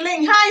 that's the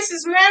link. Hi,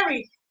 Sis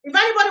Mary. If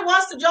anybody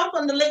wants to jump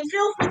on the link,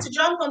 feel free to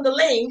jump on the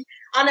link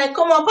and then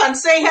come up and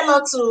say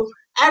hello to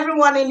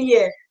everyone in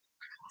here.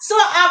 So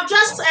I've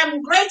just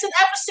grated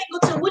every single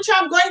thing which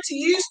I'm going to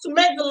use to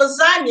make the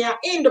lasagna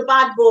in the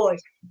bad boy,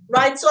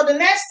 right? So the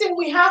next thing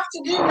we have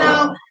to do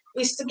now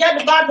is to get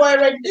the bad boy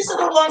ready. These are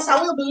the ones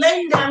I will be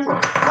laying them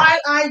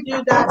while I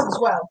do that as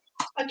well.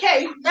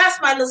 Okay, that's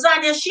my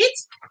lasagna sheet.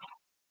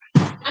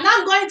 And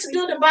I'm going to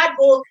do the bad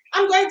boy.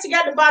 I'm going to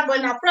get the bad boy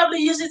and I'll probably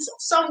use it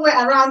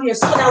somewhere around here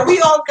so that we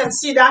all can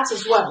see that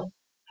as well.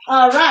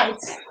 All right,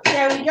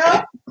 there we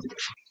go.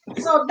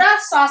 So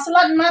that's our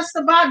Salad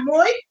Master bad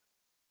boy.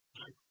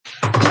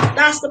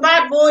 That's the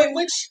bad boy,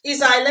 which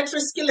is our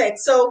electric skillet.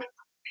 So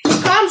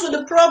it comes with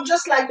a probe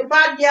just like the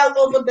bad girl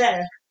over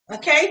there.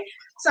 Okay,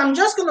 so I'm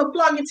just going to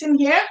plug it in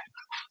here.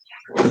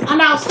 And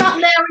I'll start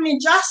layering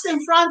it just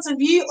in front of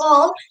you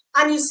all.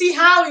 And you see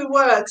how it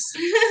works.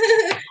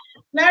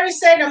 Mary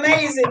said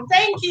amazing.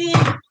 Thank you.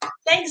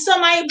 Thank you. So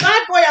my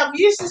bad boy, I've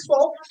used this for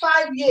over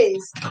 5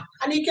 years.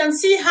 And you can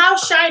see how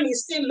shiny it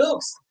still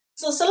looks.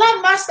 So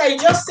Salad Master is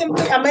just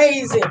simply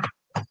amazing.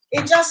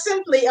 It's just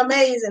simply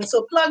amazing.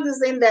 So plug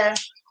this in there.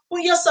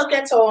 Put your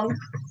socket on.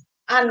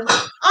 And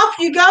off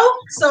you go.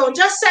 So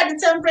just set the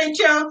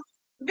temperature.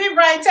 Be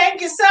bright.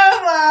 Thank you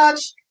so much.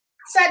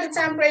 Set the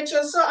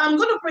temperature. So I'm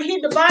going to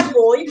preheat the bad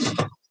boy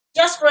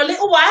just for a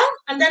little while,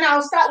 and then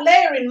I'll start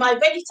layering my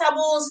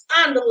vegetables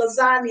and the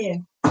lasagna.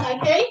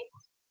 Okay,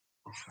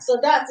 so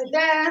that's it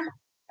there.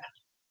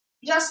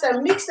 Just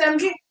mix them,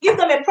 give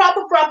them a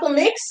proper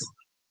mix,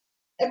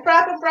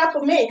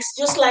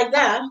 just like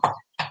that,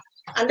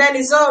 and then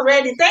it's all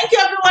ready. Thank you,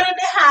 everyone in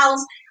the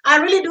house. I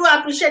really do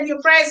appreciate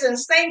your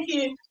presence. Thank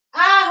you.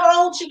 Our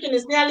whole chicken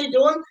is nearly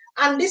done,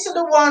 and this is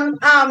the one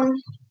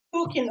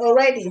cooking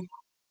already.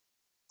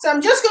 So I'm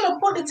just going to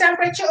put the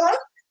temperature on.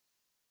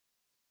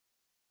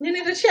 You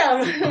need a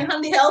chair.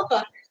 I'm the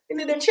helper. You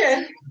need a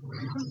chair.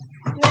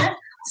 Yeah.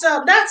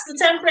 So that's the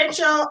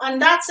temperature, and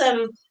that's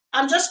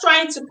I'm just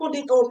trying to put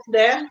it up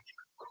there.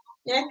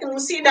 Yeah, can you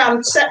see that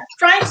I'm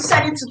trying to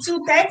set it to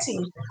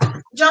 230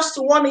 just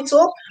to warm it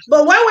up.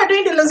 But when we're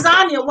doing the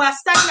lasagna, we're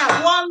starting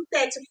at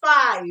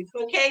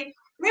 135. Okay,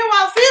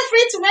 Meanwhile, feel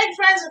free to make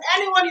friends with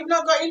anyone you've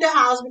not got in the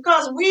house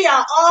because we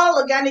are all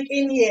organic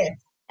in here.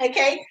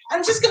 Okay,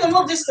 I'm just gonna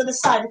move this to the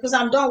side because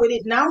I'm done with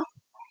it now,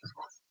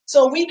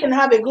 so we can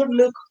have a good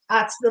look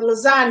at the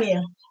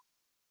lasagna.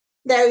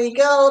 There we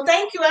go.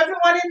 Thank you,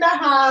 everyone in the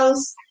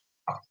house.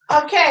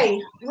 Okay,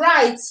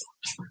 right.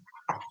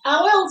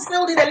 I will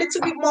still need a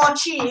little bit more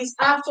cheese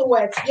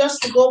afterwards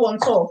just to go on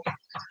top.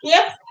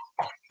 Yep.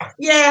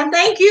 Yeah,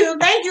 thank you.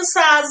 Thank you,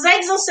 sir.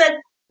 Zexo said,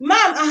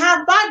 Mom, I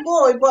have bad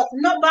boy, but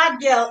not bad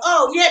girl.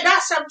 Oh, yeah,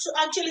 that's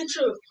actually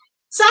true.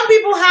 Some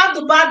people have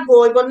the bad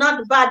boy, but not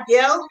the bad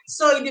girl.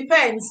 So it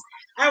depends.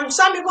 And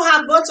some people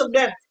have both of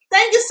them.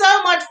 Thank you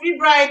so much, Free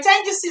Bright.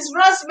 Thank you, Sis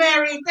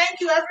Rosemary. Thank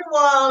you,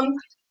 everyone.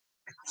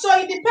 So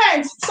it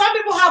depends. Some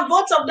people have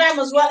both of them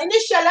as well.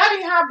 Initially, I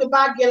didn't have the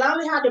bad girl. I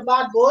only had the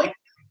bad boy.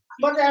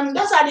 But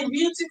those are the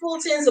beautiful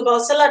things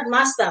about Salad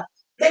Master.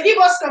 They give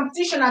us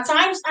competition at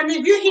times, and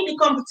if you hit the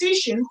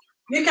competition,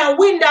 you can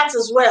win that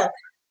as well.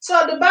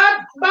 So the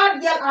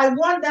bad girl, I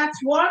won that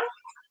one.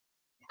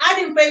 I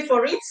didn't pay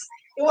for it.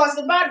 It was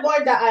the bad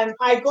boy that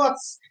I got.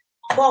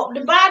 But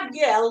the bad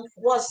girl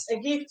was a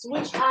gift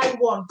which I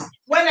won.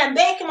 When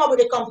they came up with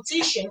a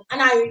competition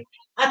and I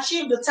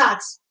achieved the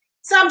task.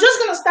 So I'm just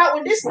going to start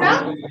with this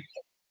now.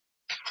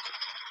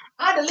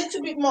 Add a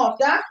little bit more of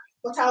that,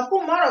 but I'll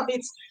put more of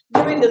it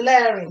during the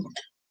layering.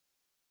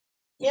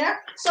 Yeah.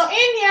 So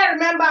in here,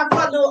 remember, I've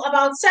got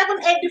about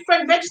 7-8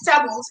 different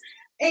vegetables,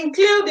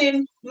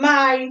 including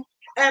my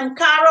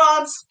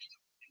carrots,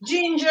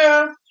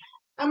 ginger.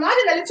 I'm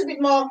adding a little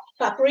bit more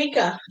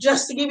paprika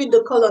just to give it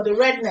the color, the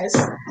redness.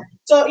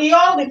 So it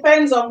all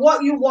depends on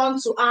what you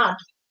want to add.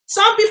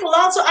 Some people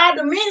also add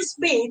the minced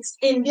meat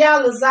in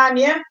their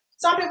lasagna.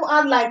 Some people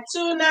add like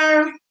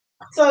tuna.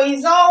 So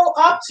it's all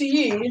up to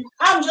you.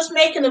 I'm just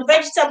making a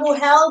vegetable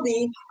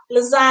healthy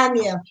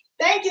lasagna.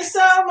 Thank you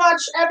so much,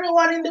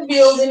 everyone in the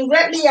building.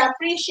 Greatly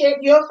appreciate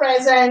your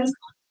presence.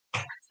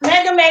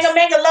 Mega, mega,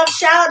 mega love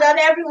shout out,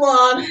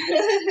 everyone.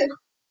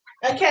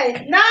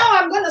 Okay, now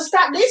I'm going to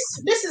start this.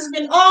 This has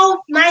been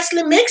all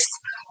nicely mixed.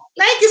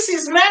 Thank you,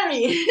 Sis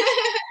Mary.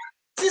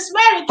 Sis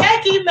Mary,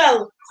 check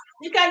email.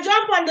 You can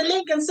jump on the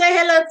link and say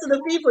hello to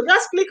the people.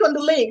 Just click on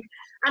the link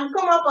and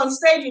come up on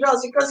stage with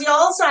us because you're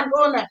also an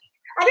owner.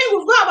 I think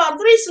we've got about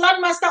 3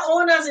 Salad Master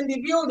owners in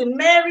the building.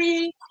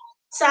 Mary,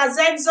 Sir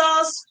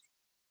Zexos,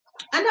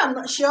 and I'm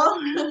not sure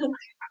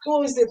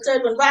who is the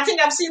third one, but I think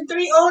I've seen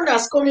 3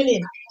 owners coming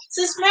in.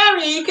 Sis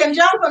Mary, you can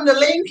jump on the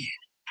link.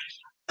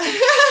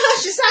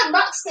 She sat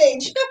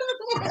backstage.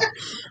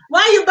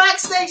 Why are you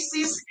backstage,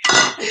 sis?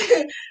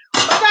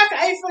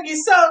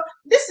 So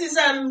this is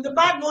the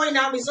bad boy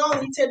now is all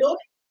heated up.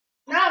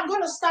 Now I'm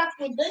going to start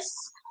with this.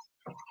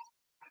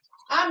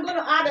 I'm going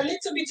to add a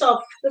little bit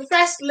of the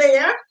first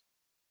layer,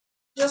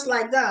 just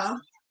like that.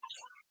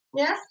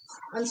 Yeah,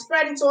 and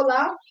spread it all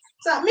out.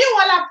 So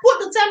meanwhile, I put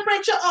the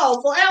temperature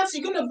off, or else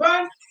you're going to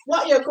burn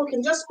what you're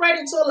cooking. Just spread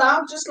it all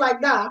out, just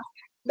like that.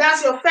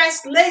 That's your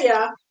first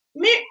layer.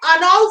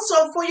 And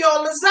also for your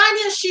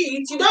lasagna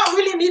sheet, you don't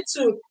really need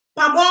to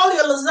parboil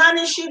your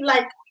lasagna sheet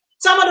like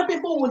some other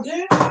people would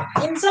do.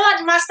 In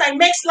Salad Master, it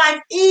makes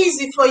life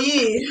easy for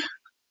you.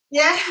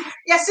 Yeah,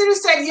 Yasiru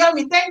said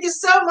yummy. Thank you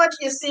so much,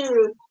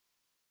 Yasiru.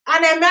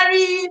 And then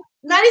Mary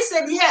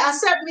said, yeah,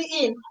 accept me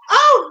in.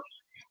 Oh,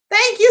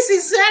 thank you,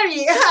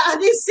 sincerely. I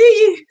didn't see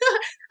you.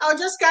 I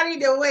was just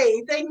carried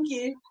away. Thank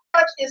you.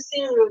 Much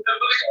Yasiru.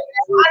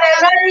 And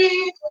then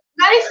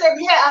Mary said,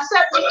 yeah,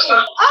 accept me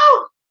in.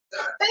 Oh,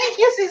 thank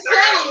you,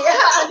 sincerely.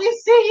 I didn't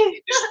see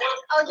you.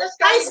 I was just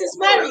carried away. Hi, Sis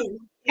Mary.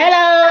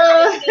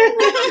 Hello.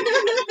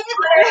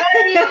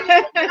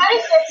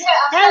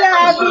 Hello,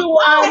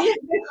 everyone.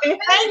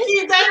 Thank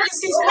you,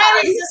 Sis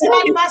Mary is the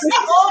Salad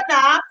Master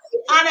owner,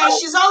 and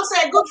she's also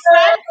a good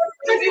friend.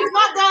 If you've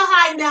not got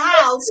her in the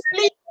house,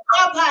 please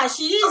help her.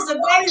 She is a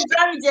very,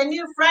 very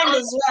genuine friend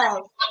as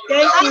well.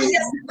 Thank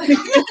you.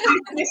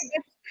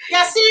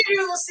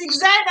 Yasiru,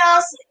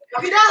 Sixanas.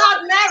 If you don't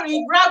have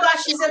Mary, grab her.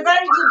 She's a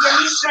very good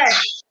genuine friend.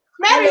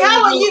 Mary,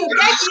 how are you?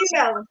 Get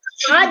email.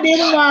 I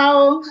didn't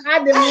know.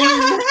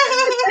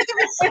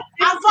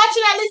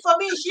 Unfortunately for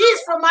me, she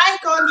is from my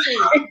country,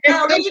 the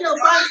original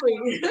country.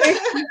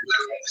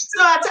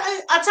 So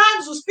at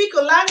times we speak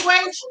a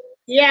language,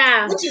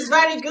 yeah, which is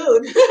very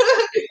good.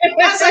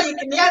 That's why you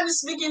can hear me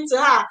speaking to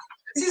her.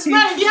 Sis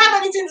Mary, do you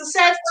have anything to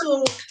say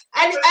to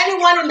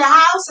anyone in the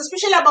house,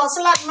 especially about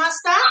Salad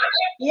Master?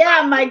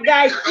 Yeah, my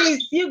guys,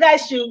 please, you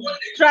guys should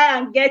try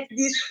and get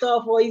this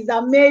stuff. Oh, it's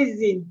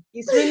amazing.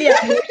 It's really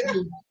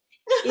amazing.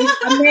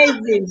 It's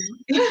amazing.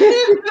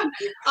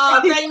 Oh,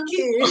 thank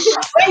you.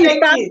 When you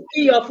start cooking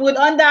your food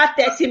under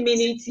 30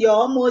 minutes, you're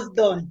almost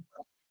done.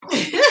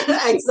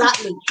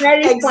 Exactly.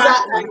 Very exactly.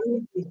 fast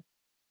and easy.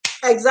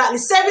 Exactly.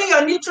 Saving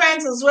your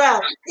nutrients as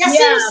well.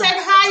 Yasiru said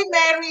hi,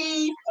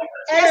 Mary.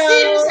 Hello.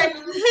 Yasiru said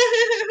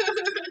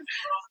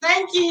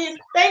thank you.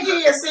 Thank you,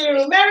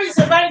 Yasiru. Mary is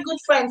a very good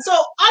friend. So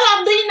all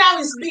I'm doing now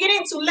is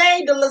beginning to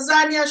lay the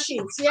lasagna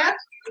sheets, yeah?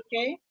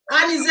 Okay.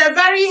 And it's a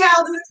very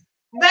healthy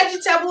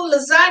vegetable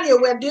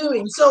lasagna we're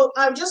doing. So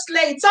I'll just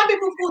lay it. Some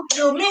people put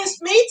the minced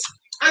meat.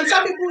 and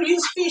some people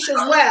use fish as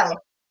well.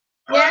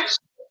 Yeah.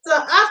 So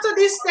after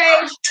this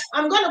stage,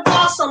 I'm gonna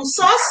pour some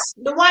sauce,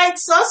 the white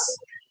sauce,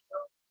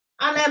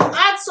 and then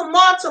add some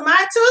more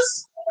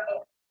tomatoes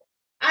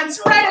and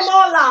spread them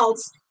all out.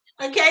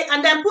 Okay,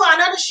 and then put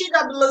another sheet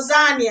of the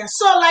lasagna.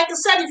 So, like I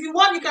said, if you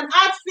want, you can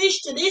add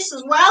fish to this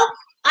as well,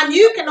 and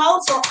you can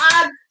also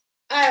add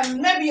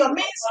maybe your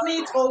minced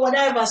meat or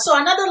whatever. So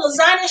another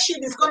lasagna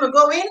sheet is gonna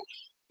go in.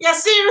 Yeah,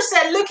 Siri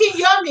said, looking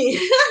yummy.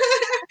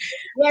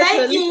 Yes,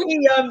 Thank you.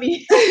 looking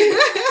yummy.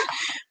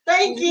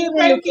 Thank you,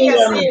 Looking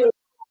yummy. Yasiru.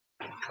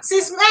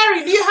 Sis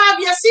Mary, do you have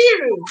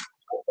Yasiru?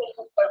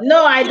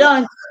 No, I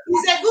don't.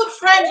 He's a good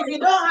friend. If you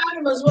don't have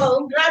him as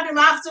well, grab him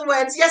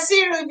afterwards.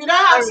 Yasiru, if you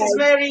don't have Sis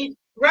Mary,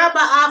 grab her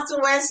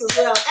afterwards as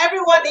well.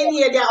 Everyone in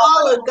here, they're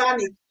all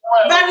organic,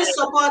 very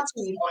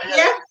supportive.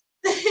 Yeah.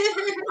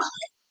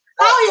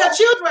 How are your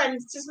children,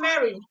 Sis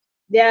Mary?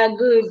 They are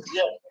good.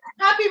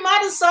 Happy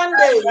Mother's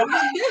Sunday.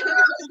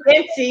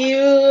 Same to you.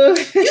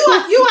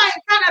 You are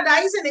in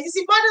Canada, isn't it? Is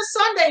it Mother's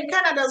Sunday in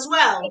Canada as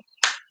well?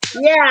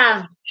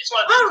 Yeah.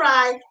 All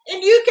right. In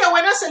UK,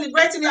 we're not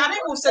celebrating it. I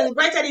think we've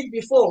celebrated it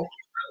before.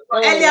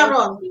 Earlier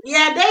on.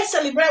 Yeah, they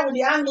celebrate with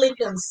the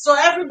Anglicans. So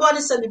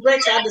everybody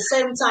celebrates at the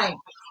same time.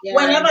 Yeah.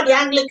 Whenever the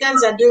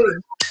Anglicans are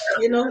doing.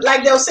 You know,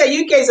 like they'll say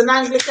UK is an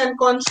Anglican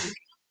country.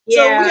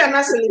 So we are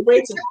not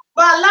celebrating.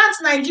 But a lot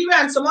of Nigeria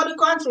and some other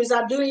countries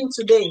are doing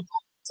today.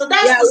 So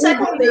that's the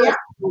second layer.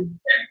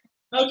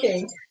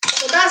 Okay.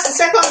 So that's the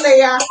second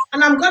layer.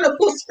 And I'm going to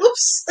put,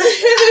 oops.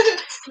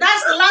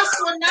 That's the last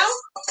one now.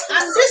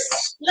 And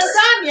this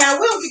lasagna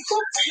will be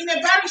cooked in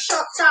a very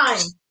short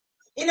time.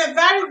 In a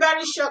very,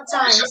 very short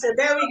time. So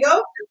there we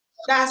go.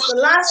 That's the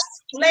last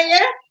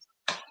layer.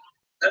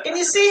 Can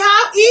you see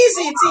how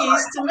easy it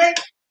is to make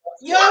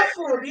your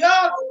food,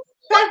 your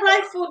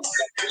favorite foods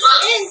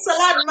in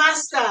Salad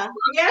Master?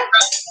 Yeah?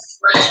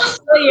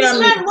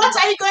 What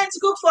are you going to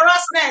cook for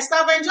us next?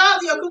 I've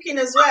enjoyed your cooking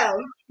as well.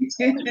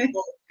 So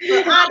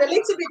add a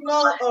little bit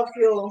more of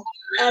your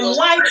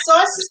white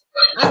sauce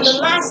and the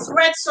last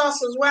red sauce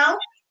as well.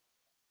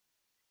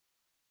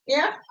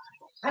 Yeah?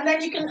 And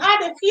then you can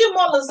add a few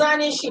more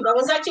lasagna sheet. I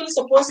was actually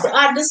supposed to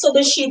add this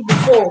other sheet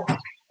before.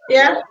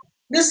 Yeah?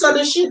 This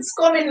other sheet's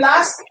coming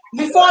last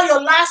before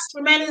your last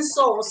remaining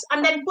sauce.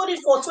 And then put it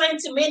for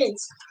 20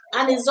 minutes.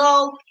 And it's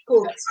all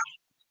cooked.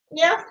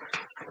 Yeah?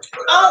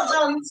 All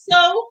done.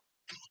 So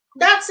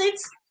that's it.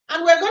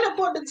 And we're going to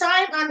put the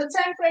time and the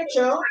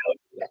temperature.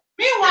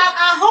 Meanwhile,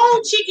 our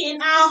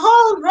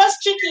whole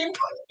roast chicken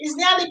is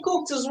nearly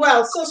cooked as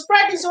well. So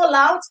spread this all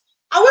out.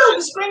 I will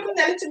be sprinkling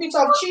a little bit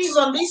of cheese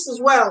on this as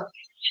well.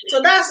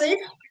 So that's it.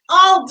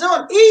 All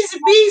done. Easy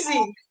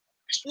peasy.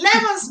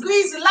 Lemon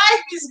squeeze.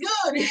 Life is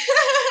good.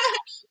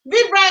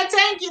 Be bright.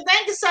 Thank you.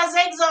 Thank you, Saz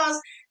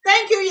Exhaust.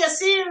 Thank you,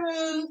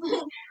 Yasiru.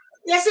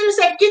 Yasiru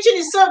said, kitchen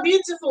is so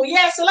beautiful.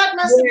 Yes, a lot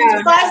Master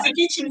beautifies the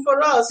kitchen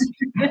for us.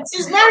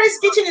 Sis Mary's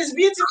kitchen is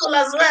beautiful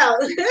as well.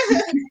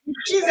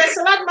 She's a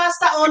salad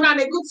master owner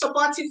and a good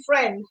supportive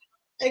friend.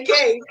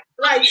 Okay,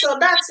 right. So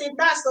that's it.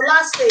 That's the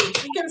last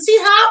stage. You can see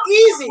how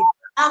easy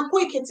and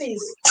quick it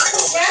is.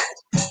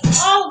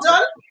 Yeah, all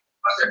done.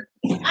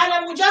 And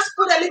then we just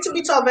put a little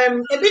bit of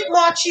a bit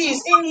more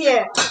cheese in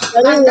here,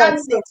 and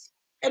that's it.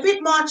 A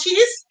bit more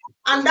cheese,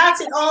 and that's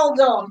it. All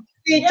done.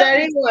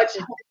 Yeah.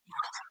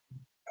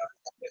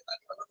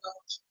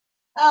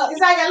 Oh,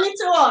 it's like a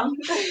little one.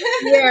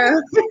 Yeah.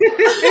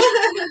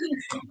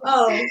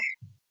 Oh.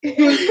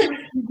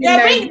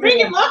 Yeah, bring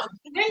him up.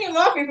 Bring him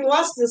up if he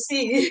wants to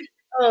see.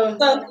 Oh.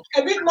 So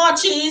a bit more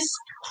cheese.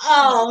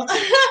 Oh.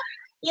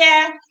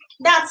 Yeah,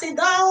 that's it.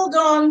 All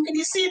done. Can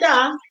you see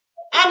that?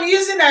 I'm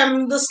using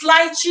the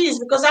sliced cheese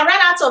because I ran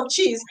out of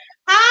cheese.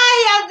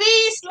 Hi,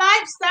 Avis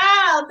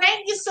Lifestyle.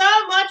 Thank you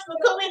so much for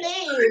coming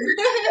in.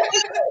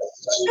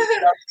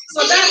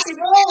 So that's it.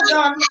 All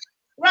done.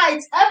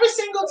 Right, every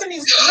single thing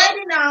is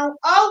ready now.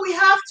 All we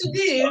have to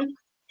do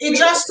is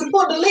just to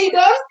put the lid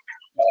on.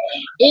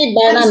 Eat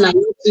banana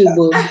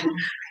YouTube.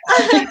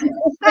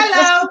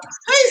 Hello,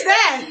 who is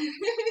there?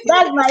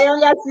 That's my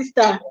younger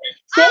sister.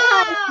 Say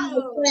hi to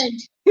your friend.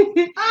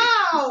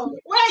 Oh,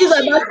 where is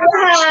she?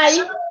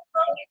 Hi.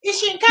 Is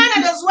she in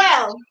Canada as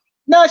well?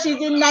 No,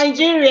 she's in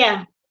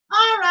Nigeria.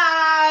 All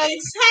right.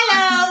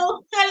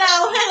 Hello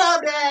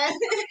there.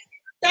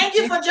 Thank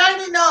you for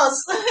joining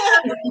us.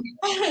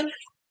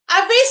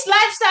 Avis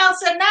Lifestyle,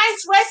 a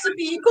nice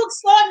recipe. You cook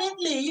so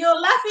neatly. You're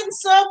laughing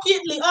so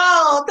cutely.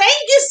 Oh,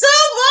 thank you so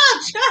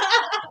much.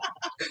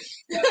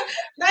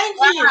 Thank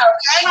you.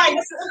 Right.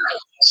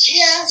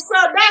 Yeah, so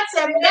that's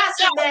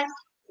it there.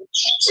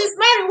 She's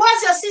Mary.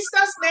 What's your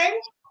sister's name?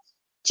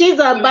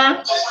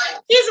 Chizaba.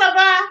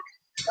 Chizaba.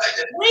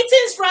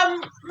 Greetings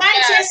from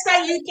Manchester,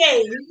 UK.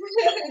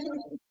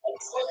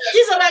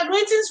 Chizaba,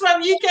 greetings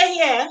from UK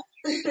here.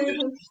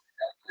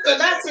 So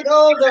that's it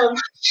all done.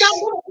 So I'm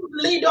going to put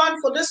the lid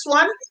on for this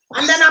one.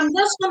 And then I'm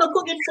just going to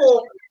cook it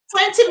for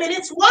 20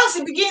 minutes. Once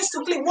it begins to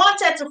click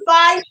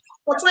 135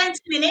 for 20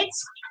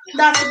 minutes.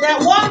 That's the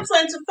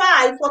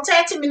 125 for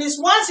 30 minutes.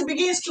 Once it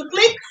begins to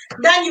click,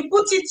 then you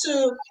put it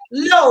to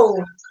low.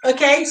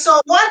 Okay,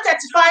 so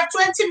 135,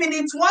 20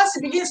 minutes. Once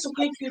it begins to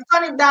click, you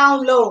turn it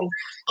down low.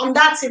 And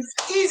that's it.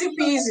 Easy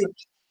peasy.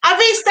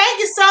 Avis, thank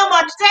you so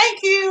much. Thank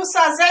you,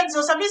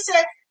 Sazenzo. Avis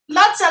said,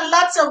 lots and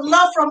lots of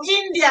love from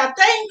India.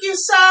 Thank you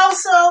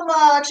so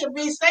much,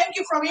 Avis. Thank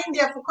you from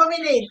India for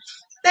coming in.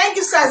 Thank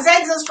you,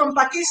 Sazenzo from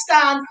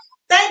Pakistan.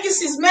 Thank you,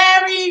 Sis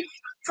Mary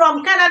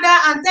from Canada,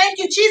 and thank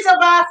you,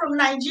 Chizaba from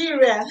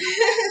Nigeria.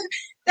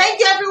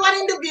 Thank you, everyone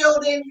in the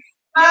building.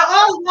 You're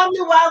all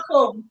warmly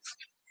welcome.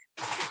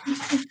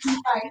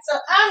 Right, so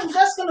I'm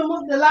just going to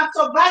move the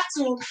laptop back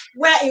to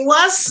where it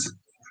was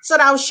so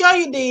that I'll show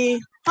you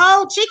the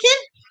whole chicken.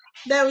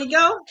 There we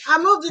go. I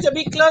moved it a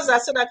bit closer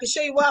so that I could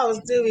show you what I was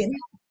doing.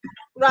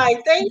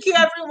 Right, thank you,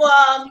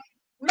 everyone.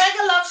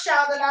 Mega love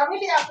shout, and I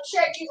really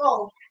appreciate you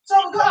all. So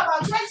we got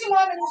about 20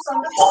 more minutes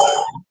on this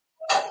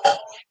one.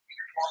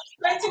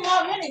 20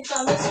 more minutes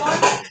on this one.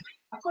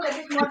 I put a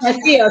bit more. I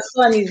see your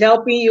son is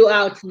helping you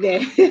out there.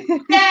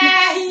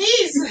 Yeah, he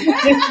is.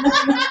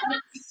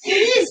 He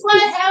is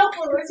quite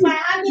helpful. It's my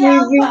handy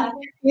helper.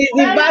 He's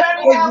the Very,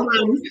 very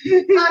helpful.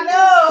 I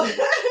know.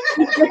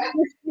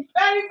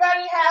 Very,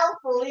 very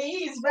helpful.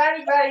 He is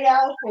very, very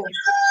helpful.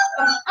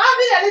 I'll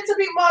need a little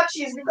bit more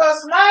cheese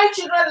because my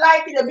children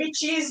like it a bit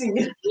cheesy.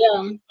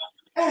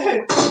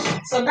 Yeah.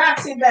 So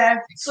that's it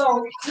there.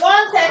 So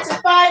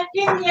 135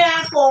 in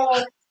here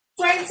for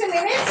 20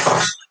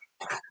 minutes.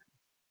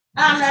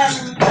 And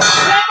remember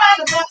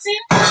the button.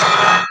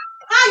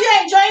 How you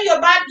enjoying your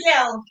bad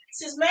girl,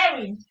 Sis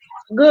Mary?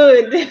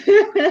 Good.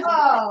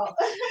 Oh.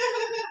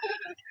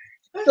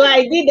 So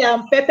I did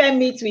pepper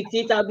meat with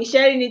it. I'll be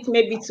sharing it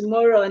maybe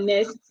tomorrow or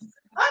next.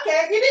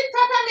 Okay, you did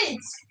pepper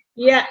meat?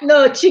 Yeah,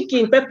 no,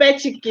 chicken, pepper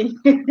chicken.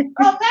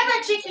 Oh,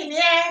 pepper chicken,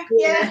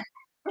 yeah.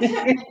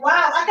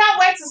 Wow, I can't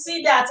wait to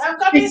see that. I'm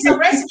copying some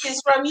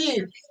recipes from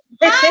you.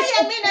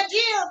 Hi, Amina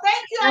Jill.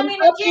 Thank you,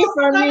 Amina Jill,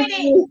 for coming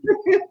in.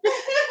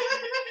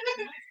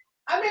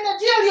 Amina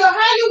Jill, you're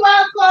highly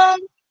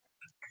welcome.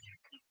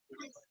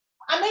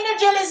 Amina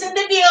Jill is in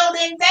the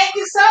building. Thank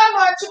you so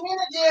much,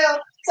 Amina Jill.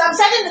 So I'm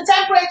setting the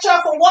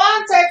temperature for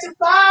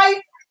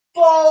 135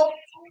 for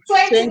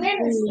 20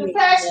 minutes. The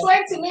first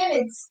 20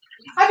 minutes.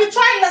 Have you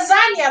tried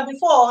lasagna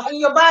before in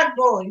your bad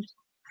boy?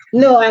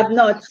 No, I have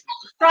not.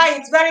 Try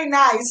it. Very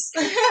nice.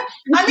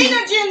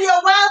 Amina Jill,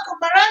 you're welcome.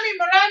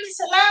 Marami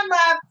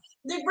Salama.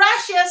 The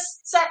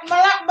gracious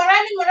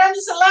Marami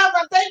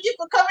Salama. Thank you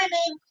for coming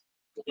in.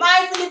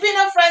 My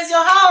Filipino friends,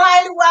 you're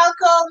highly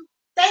welcome.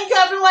 Thank you,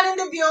 everyone in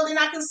the building.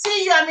 I can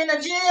see you. Amina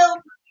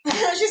Jill.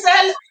 She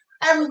said,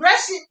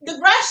 the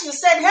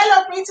gracious said,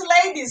 hello, pretty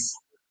ladies.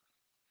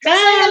 Say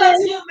hello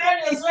to you,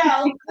 Mary, as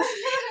well.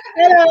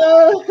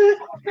 Hello.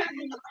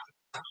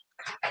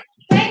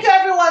 Thank you,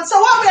 everyone. So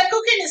what we're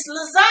cooking is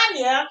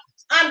lasagna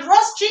and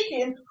roast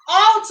chicken,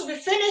 all to be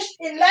finished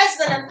in less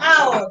than an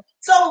hour.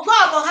 So we've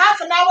got about half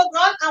an hour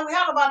gone, and we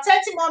have about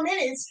 30 more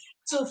minutes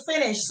to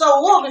finish.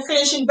 So we'll be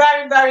finishing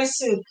very, very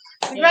soon.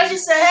 Reggie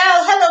say,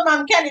 hello,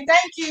 Mom Kenny,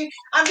 thank you.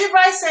 And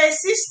Vibra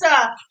says,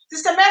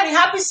 Sister Mary,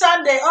 happy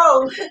Sunday.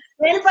 Oh,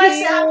 Vibra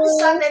say happy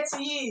Sunday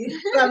to you.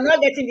 So I'm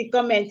not getting the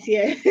comments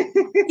here.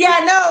 Yeah,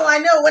 I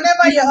know.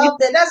 Whenever you're up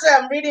there, that's why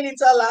I'm reading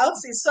it all out.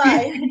 It's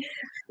fine.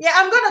 Yeah,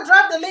 I'm going to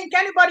drop the link.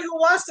 Anybody who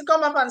wants to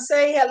come up and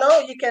say hello,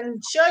 you can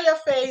show your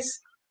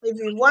face if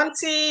you want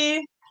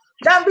to.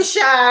 Don't be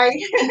shy.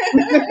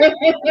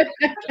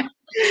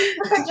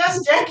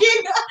 Just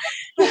checking.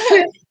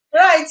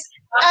 Right.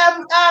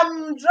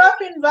 I'm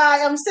dropping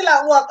by. I'm still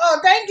at work. Oh,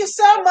 thank you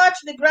so much,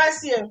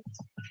 DeGracia.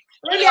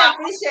 Really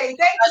appreciate it.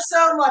 Thank you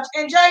so much.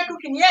 Enjoy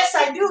cooking. Yes,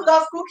 I do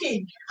love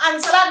cooking.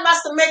 And Salad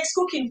Master makes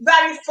cooking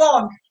very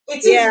fun.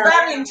 It is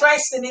very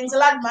interesting in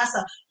Salad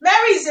Master.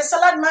 Mary is a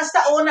Salad Master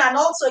owner and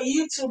also a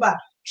YouTuber.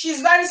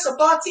 She's very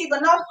supportive,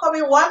 an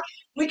upcoming one.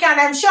 We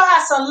can show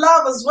her some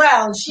love as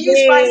well. She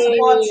is quite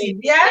supportive.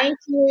 Yeah? Thank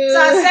you.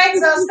 So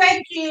Zexos,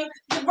 thank you.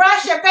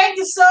 DeGracia, thank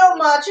you so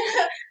much.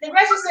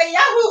 DeGracia say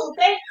Yahoo,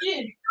 thank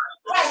you.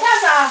 Right,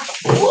 that's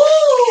a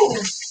woo!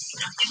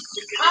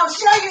 I'll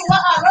show you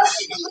what our roast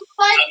chicken looks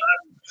like.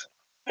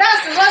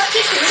 That's the roast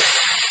chicken.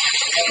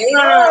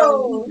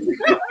 Wow.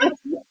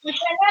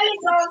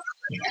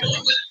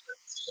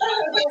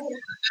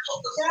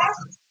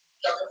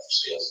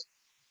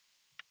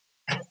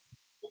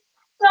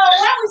 So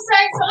when we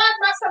say Salad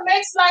Master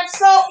makes life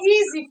so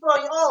easy for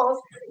you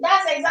all,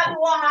 that's exactly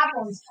what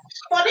happens.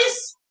 For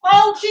this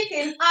whole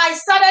chicken, I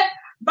started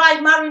by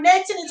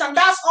marinating it, and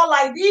that's all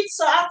I did.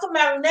 So after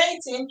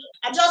marinating,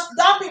 I just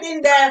dump it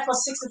in there for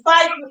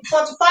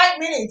 45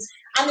 minutes,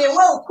 and it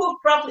will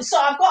cook properly. So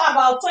I've got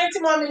about 20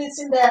 more minutes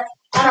in there,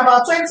 and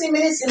about 20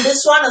 minutes in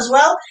this one as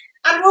well.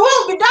 And we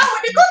will be done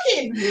with the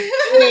cooking.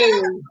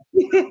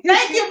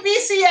 Thank you,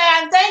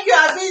 PCN. Thank you,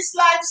 Abyss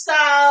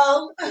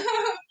Lifestyle.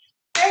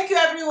 Thank you,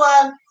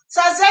 everyone.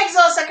 So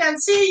Zexos, I can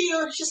see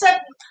you. She said,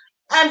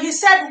 and he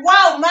said,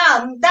 wow,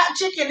 ma'am, that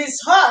chicken is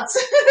hot.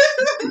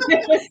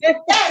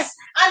 Yes,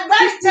 and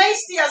very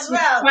tasty as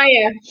well.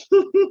 Fire.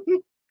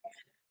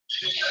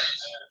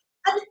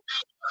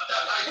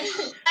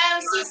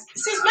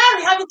 Sis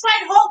Mary, have you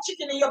tried whole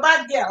chicken in your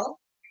bag, girl?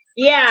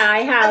 Yeah,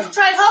 I Have you have.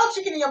 tried whole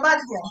chicken in your bag,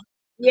 girl?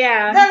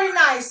 Yeah. Very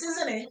nice,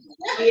 isn't it?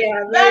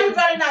 Yeah, Very,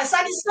 very nice.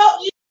 And it's so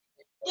easy.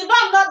 If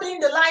I'm not doing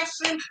the live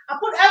stream, I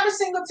put every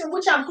single thing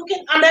which I'm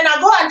cooking, and then I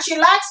go and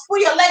chillax, put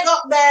your leg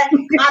up there,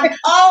 and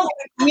all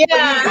for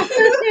yeah.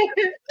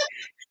 you.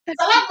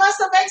 Salad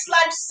Master makes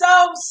life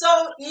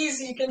so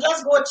easy. You can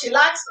just go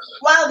chillax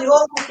while the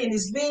whole cooking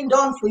is being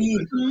done for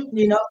you.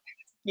 You know.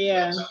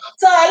 Yeah.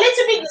 So a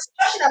little bit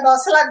discussion about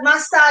Salad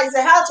Master is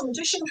a health and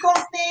nutrition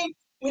company.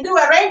 We do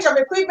a range of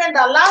equipment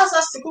that allows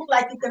us to cook,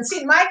 like you can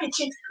see in my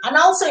kitchen, and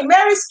also in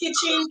Mary's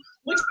kitchen,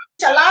 which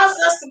allows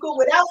us to cook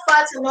without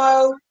fat and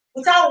oil,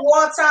 without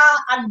water,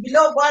 and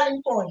below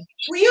boiling point.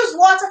 We use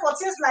water for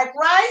things like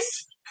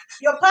rice,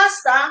 your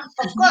pasta.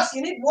 Of course,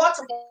 you need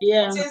water for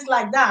things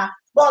like that.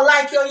 But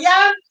like your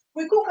yam,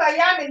 we cook a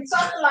yam in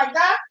something like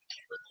that.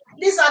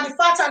 These are the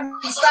fat and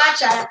the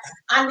starch,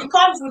 and it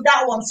comes with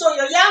that one. So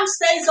your yam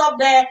stays up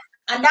there,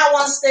 and that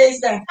one stays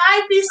there.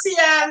 Hi,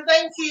 PCM,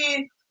 thank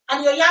you.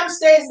 And your yam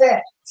stays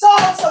there. So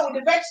also with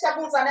the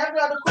vegetables and every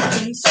other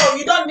cooking, so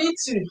you don't need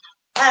to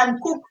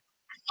cook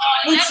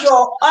with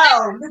your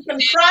oil. You can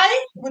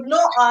fry with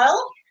no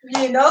oil,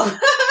 you know.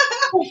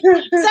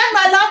 Send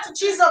my love to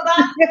Chizoba.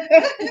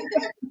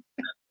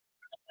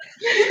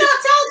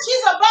 Tell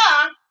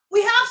Chizoba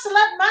we have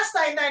Salad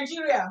Master in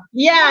Nigeria.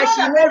 Yeah,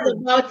 she knows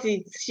about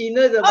it. She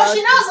knows about it. Oh,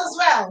 she knows as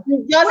well.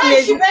 Where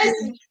is she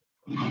based?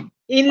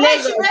 In Where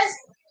Lagos. is she based?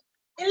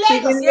 In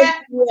Lagos,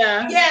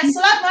 yeah. Yeah,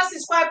 Salad Master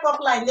is quite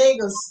popular in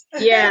Lagos.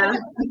 Yeah.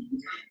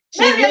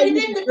 Mary, are you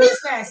doing the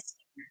business?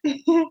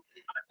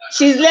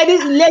 She's ready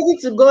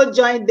to go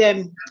join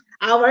them.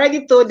 I've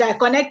already told her, I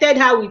connected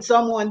her with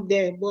someone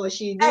there, but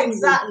she didn't.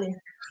 Exactly.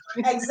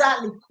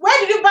 Where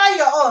did you buy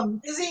your own?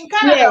 Is it in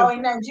Canada or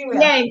in Nigeria?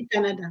 Yeah, in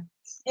Canada.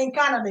 In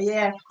Canada,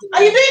 yeah.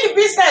 Are you doing the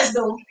business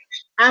though?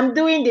 I'm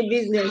doing the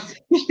business.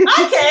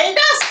 Okay,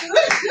 that's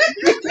good.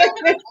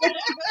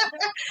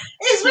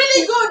 It's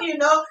really good,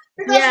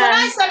 because when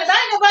I started,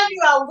 I never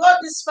knew I would go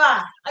this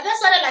far. I just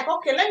started like,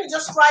 okay, let me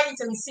just try it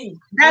and see.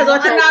 That's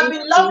what I've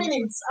been loving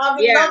it.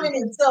 Loving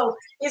it. So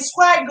it's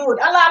quite good.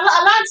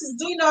 Alliance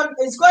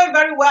is going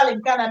very well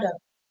in Canada.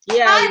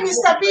 Yeah. Hi,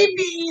 Mr.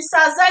 BB,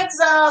 Sir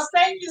Zexos.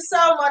 Thank you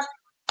so much.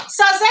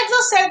 Sir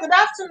Zexos said, good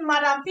afternoon,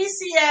 Madam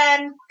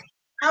PCN.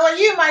 How are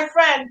you, my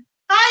friend?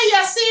 Hi,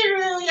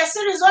 Yasiru.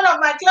 Yasiru is one of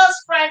my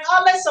close friends,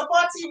 always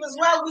supportive as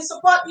well. We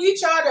support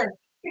each other.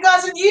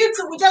 Because in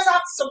YouTube, we just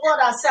have to support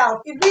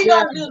ourselves. If we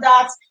don't do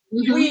that,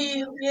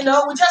 we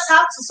just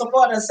have to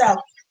support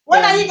ourselves.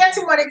 When are you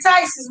getting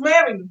monetized, is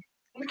Mary?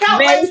 We can't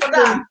wait for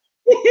that.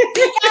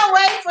 We can't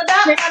wait for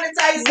that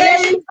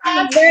monetization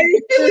part.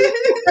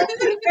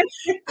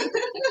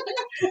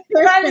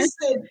 Very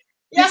soon.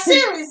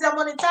 Yasiru is a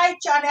monetized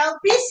channel.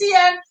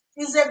 PCN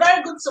is a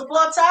very good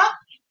supporter.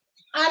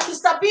 And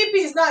Mr. PP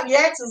is not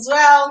yet as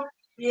well,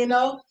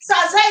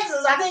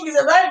 Sazexes, I think, is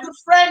a very good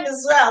friend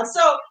as well.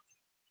 So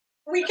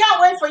we can't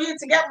wait for you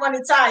to get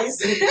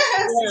monetized.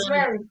 It's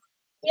very,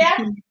 yeah.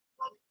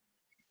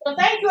 So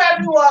thank you,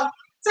 everyone.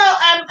 So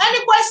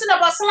any question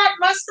about Salad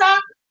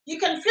Master, you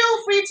can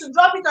feel free to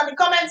drop it on the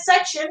comment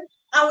section,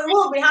 and we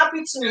will be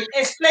happy to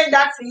explain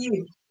that for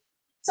you.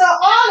 So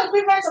all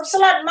equipment of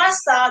Salad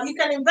Master, you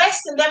can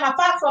invest in them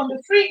apart from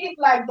the free gift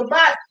like the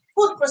bag,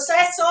 food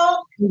processor,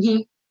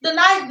 the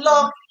knife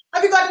block.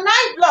 Have you got a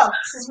knife block,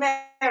 Sis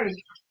Mary?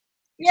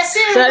 Yes,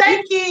 Siri,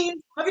 thank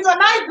you. Have you got a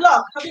knife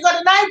block? Have you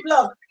got a knife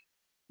block?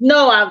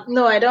 No,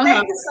 I don't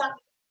have. You, sir.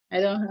 I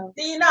don't have.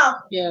 Do you know?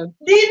 Yeah.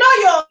 Do you know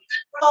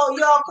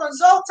your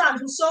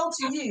consultant who sold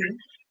to you?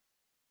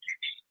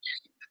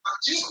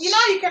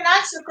 You can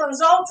ask the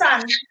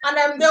consultant, and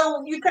then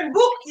you can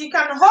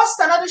host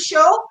another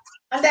show,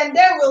 and then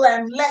they will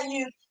let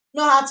you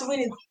know how to win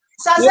it.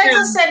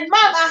 Sazexos said,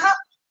 "Mom, I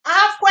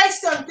have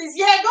question, please."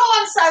 Yeah, go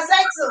on,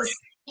 Sazexos.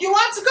 You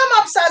want to come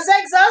up,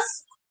 Sazexos?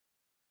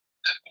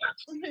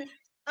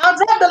 I'll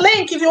drop the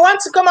link if you want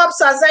to come up,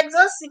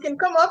 Sazexos. You can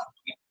come up.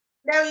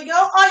 There we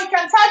go. Or you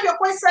can type your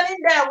question in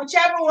there,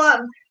 whichever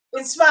one.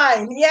 It's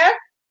fine. Yeah.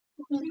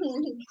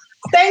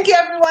 Thank you,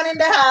 everyone in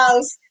the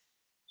house.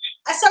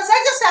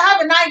 Sazexos, I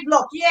have a knife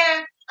block.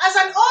 Yeah. As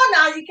an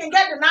owner, you can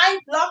get the knife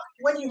block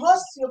when you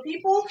host your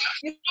people.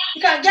 You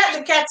can get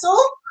the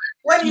kettle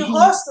when you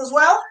host as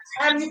well,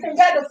 and you can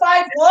get the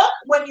 5-wok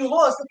when you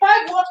host. The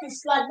 5-wok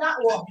is like that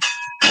one.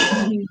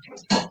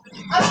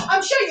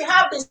 I'm sure you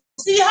have this.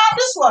 Do you have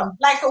this one,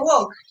 like a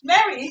wok?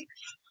 Mary?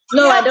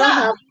 No, I don't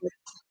have it.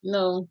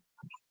 No.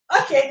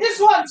 Okay, this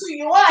one too,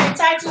 you are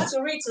entitled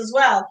to it as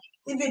well.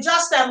 If you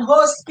just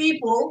host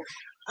people.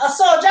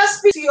 So just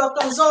speak to your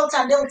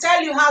consultant. They'll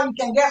tell you how you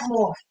can get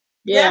more.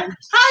 Yeah.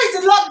 How is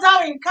the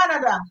lockdown in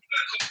Canada?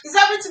 Is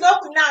everything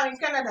open now in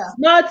Canada?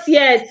 Not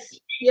yet.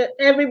 Yeah,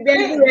 everywhere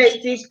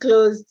is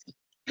closed.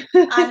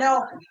 I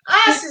know.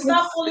 Ours is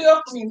not fully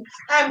opening.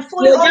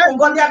 Fully open,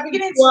 but they are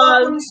beginning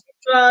to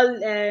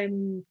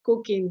open.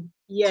 Cooking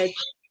yet.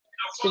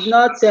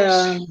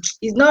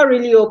 It's not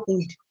really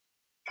opened.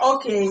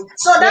 Okay.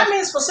 So that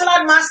means for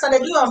Salad Master, they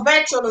do on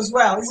virtual as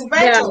well. Is it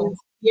virtual?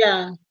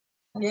 Yeah.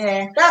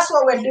 Yeah, that's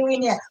what we're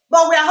doing here.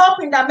 But we're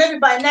hoping that maybe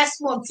by next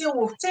month,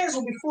 things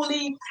will be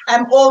fully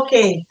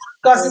okay.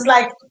 Because it's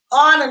like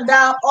on and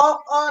down,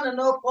 on and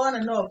up, on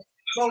and up.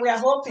 But we are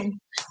hoping.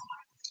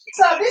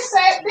 So this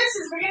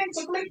is beginning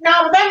to click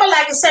now. Remember,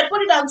 like I said,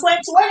 put it on 20.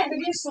 When it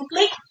begins to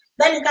click,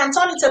 then you can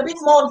turn it a bit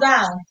more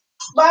down.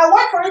 But I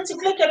want for it to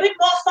click a bit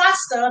more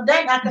faster,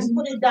 then I can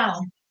put it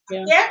down.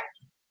 Yeah?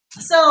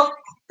 So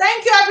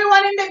thank you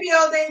everyone in the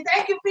building.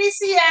 Thank you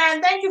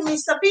PCN. Thank you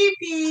Mr.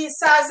 PP,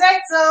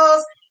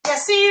 Sazexos,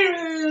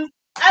 Yasiru,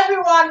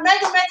 everyone.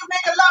 Mega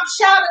love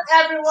shout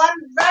out everyone.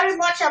 Very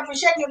much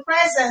appreciate your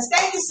presence.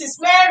 Thank you Sis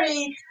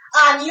Mary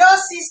and your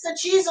sister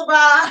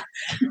Chizuba.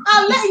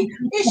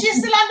 Is she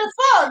still on the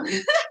phone?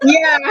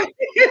 Yeah.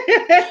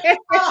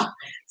 Oh,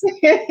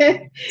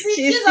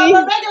 see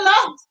Chizuba, mega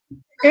love.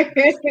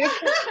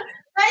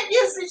 Thank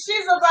you, Sis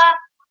Chizuba.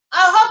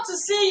 I hope to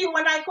see you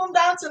when I come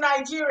down to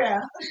Nigeria.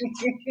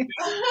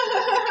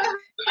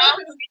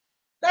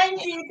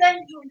 Thank you.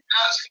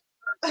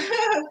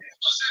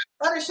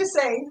 What did she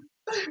say?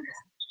 She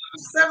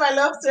said my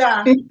love to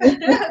her.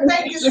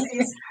 Thank you,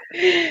 sis.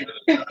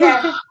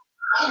 Yeah.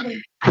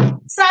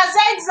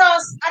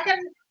 Sazexos,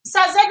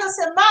 Sazexos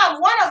said,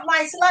 Mom, one of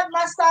my salad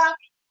master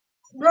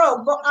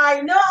broke, but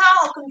I know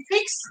how I can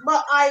fix,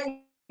 but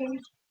I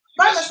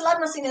buy my salad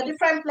master in a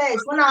different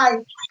place. When I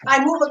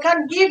move, I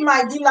can't give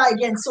my dealer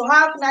again. So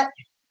how can I?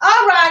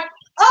 All right.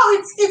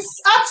 Oh,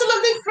 it's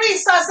absolutely free,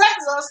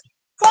 Sazexos.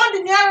 Find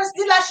the nearest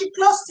dealership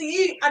close to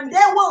you, and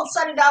they will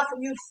sort it out for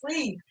you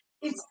free.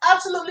 It's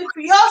absolutely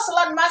free. Your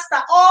salad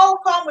master all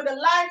come with a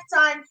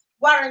lifetime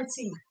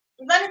warranty.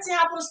 If anything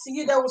happens to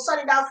you, they will sort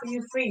it out for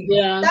you free.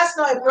 Yeah. That's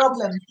not a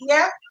problem.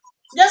 Yeah.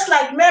 Just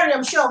like Mary,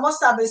 I'm sure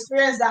must have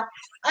experienced that.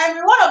 I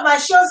mean, one of my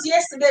shows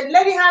yesterday, the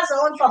lady has her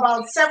own for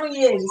about 7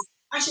 years,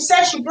 and she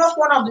said she broke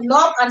one of the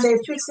knob and they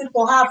fixed it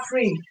for her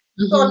free.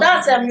 So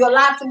that's your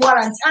lifetime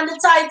warranty, and the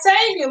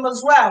titanium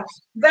as well.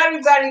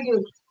 Very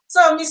good.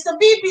 So Mr.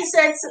 PP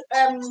said,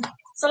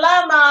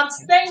 Salamat.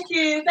 Thank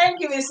you,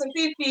 Mr.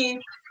 PP.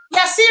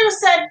 Yasiru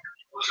said,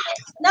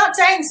 no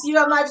thanks, you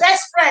are my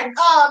best friend.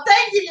 Oh,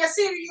 thank you,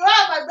 Yasiru. You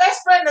are my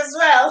best friend as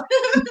well.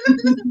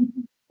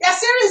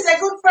 Yasiru is a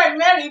good friend,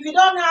 Mary. If you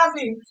don't have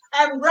him,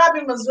 grab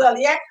him as well,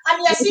 yeah?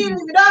 And Yasiru, if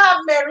you don't have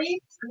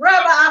Mary,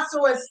 grab her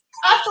afterwards.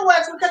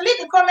 Afterwards, we can leave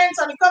the comments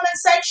on the comment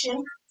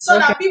section so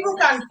that people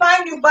can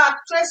find you back,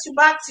 trace you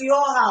back to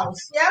your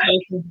house, yeah?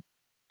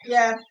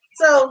 Yeah.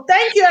 So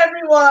thank you,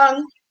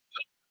 everyone.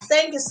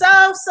 Thank you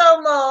so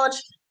much.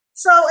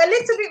 So a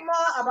little bit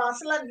more about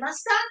Salad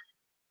Master.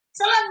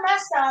 Salad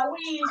Master,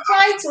 we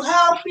try to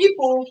help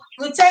people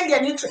retain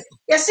their nutrients.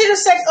 Yasiru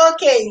said,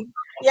 okay.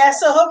 Yeah,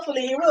 so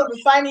hopefully he will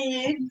be finding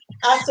you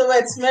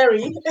afterwards,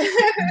 Mary.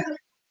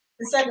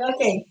 He said,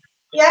 okay.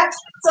 Yeah,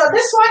 so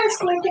this one is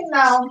clicking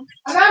now,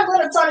 and I'm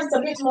going to turn it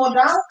a bit more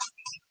down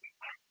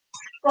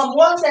from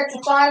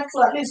 135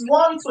 to at least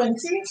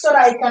 120 so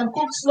that it can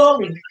cook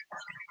slowly.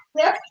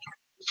 Yeah.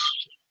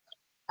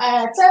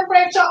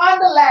 Temperature on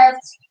the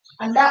left,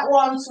 and that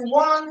one to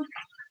 1.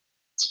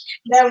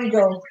 There we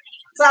go.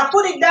 So I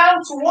put it down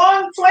to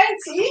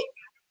 120.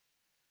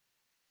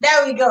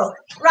 There we go.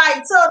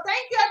 Right. So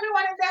thank you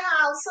everyone in the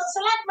house. So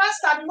Select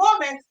Master at the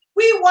moment,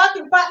 we work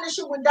in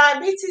partnership with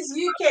Diabetes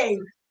UK.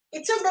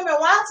 It took them a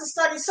while to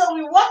study. So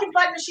we work in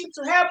partnership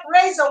to help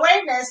raise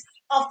awareness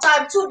of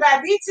type 2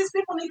 diabetes.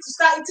 People need to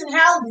start eating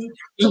healthy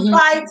to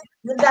fight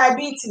the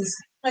diabetes.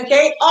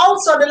 Okay.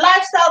 Also, the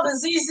lifestyle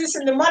diseases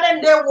in the modern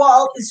day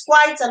world is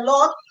quite a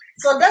lot.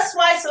 So that's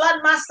why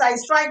Salad Master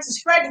is trying to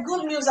spread the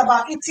good news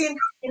about eating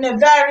in a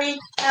very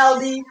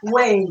healthy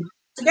way,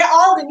 to get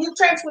all the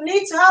nutrients we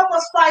need to help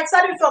us fight,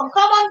 starting from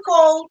common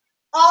cold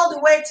all the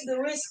way to the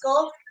risk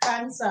of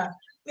cancer.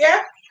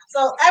 Yeah?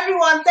 So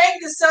everyone, thank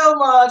you so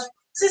much.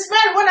 Sis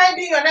Mary, when I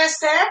do your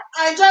next hair,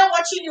 I enjoy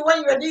watching you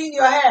when you are doing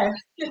your hair.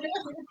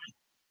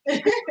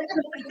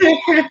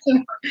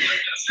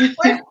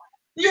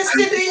 You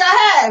still do your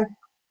hair?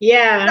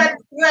 Yeah. But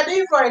you are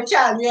doing for a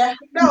child, yeah?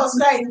 That was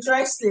quite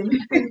interesting.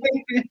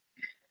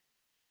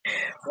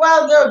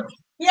 Well, good.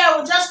 Yeah,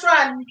 we'll just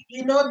try and,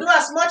 do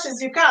as much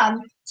as you can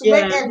to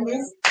make ends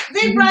meet.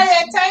 Big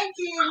Brian, thank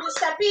you.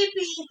 Mr.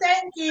 Pipi,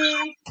 thank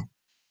you.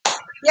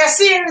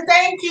 Yasir,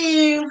 thank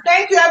you.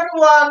 Thank you,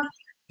 everyone.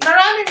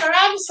 Marami,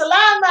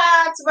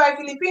 salamat to my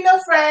Filipino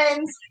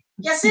friends.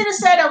 Yasir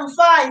said, I'm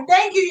fine.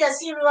 Thank you,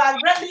 Yasir. I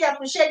greatly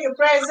appreciate your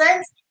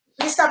presence.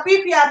 Mr.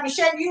 Pipi, I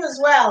appreciate you as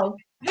well.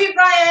 Big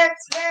Brian,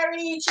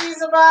 Mary,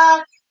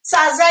 Chizaba,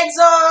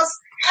 Sazexos,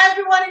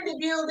 everyone in the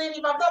building.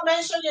 If I've not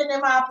mentioned your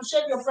name, I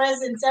appreciate your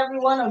presence, every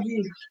one of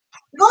you.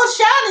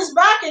 Goshan is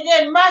back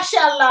again,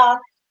 mashallah.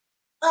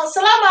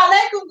 Assalamu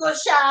alaikum,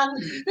 Goshan.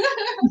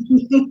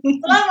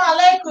 Assalamu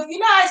alaikum. You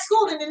know, I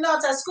schooled in the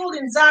north. I schooled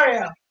in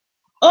Zaria.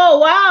 Oh,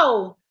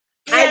 wow.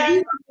 Yeah. I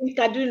did in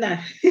Kaduna.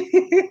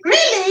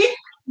 Really?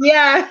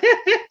 Yeah.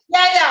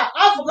 Yeah.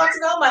 I've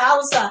forgotten all my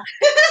Hausa.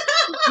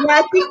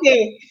 Yeah,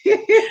 today.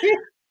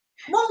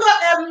 Mungo,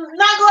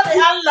 Nago de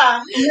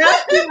Allah. No.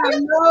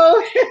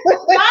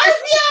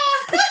 Mafia.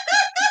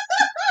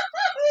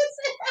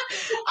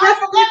 I've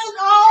forgotten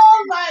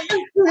all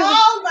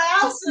my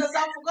houses.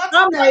 I've forgotten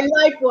All my them.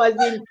 life was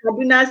in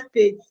Kaduna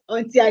State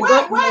until I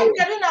got Where in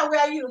married. Kaduna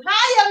were you?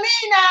 Hi,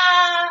 Amina.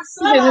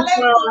 Salam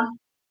Power. alaikum.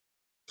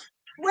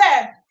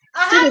 Where?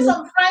 I See had the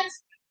some friends.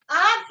 I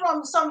had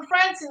from some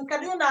friends in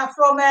Kaduna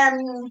from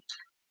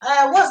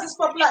what's this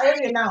popular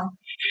area now?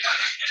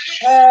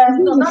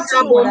 No, not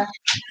Sabo. Tulumada.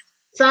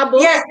 Sabo.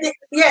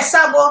 Yes,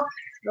 Sabo.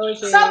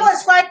 Okay. Sabo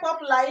is quite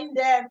popular in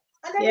there.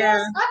 And then Yeah.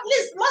 there's at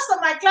least most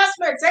of my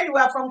classmates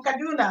anyway are from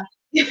Kaduna.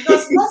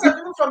 Because most of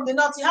them from the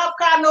north, you have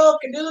Kano,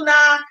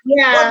 Kaduna, but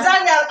Yeah.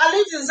 Zaria, I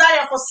lived in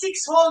Zaria for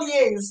 6 whole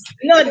years.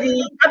 No,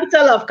 the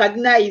capital of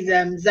Kaduna is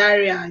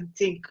Zaria, I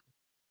think.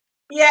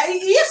 Yeah,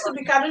 it used to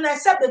be Kaduna,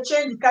 except they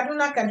changed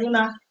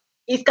Kaduna.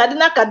 It's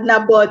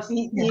Kaduna, but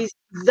it's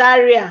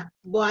Zaria.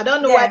 But I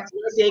don't know why Yeah,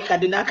 you say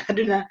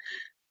Kaduna.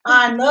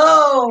 I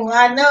know.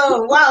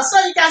 Wow, so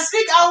you can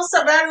speak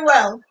Hausa very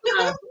well.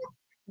 Ah,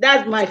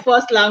 that's my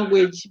first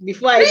language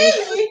before I even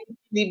Really?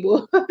 speak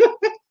Igbo.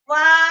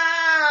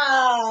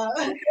 Wow.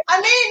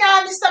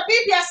 Mr.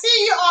 Pipi, I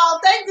see you all.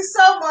 Thank you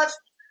so much.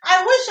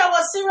 I wish I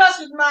was serious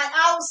with my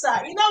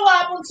Hausa. You know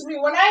what happened to me?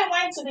 When I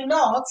went to the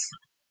north,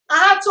 I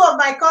had two of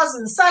my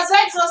cousins.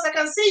 Sazexos, I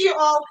can see you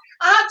all.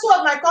 I had two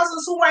of my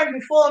cousins who went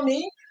before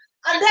me,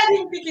 and they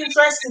didn't pick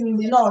interest in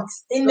the north,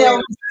 in Oh,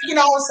 the speaking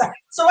Hausa.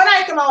 So when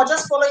I came, I was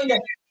just following them.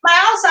 My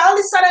Hausa, I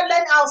only started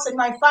learning Hausa in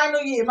my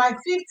final year, my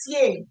 5th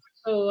year.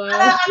 oh And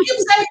wow. I keep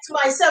saying to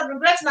myself,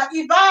 regretting that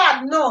if I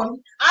had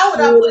known, I would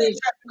have put it Really,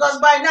 because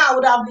by now I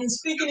would have been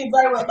speaking it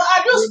very well. But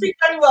I do really. speak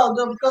very well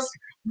though, because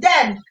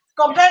then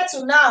compared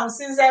to now,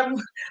 since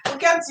we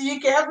came to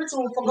UK, everything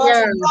we've Yeah.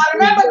 forgotten. But I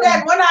remember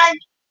then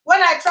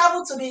when I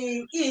traveled to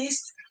the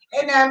east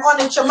and on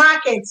the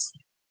market,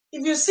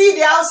 if you see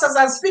the houses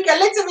and speak a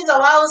little bit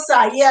of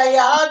Hausa,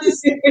 all this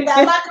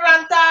the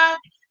makranta,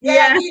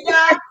 Yeah.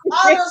 gida,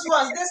 all those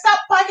ones, they start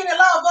packing a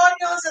lot of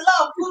onions, a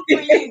lot of food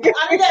for you.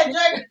 I really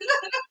enjoyed.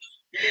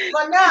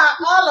 But now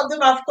all of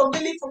them have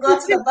completely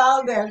forgotten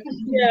about them.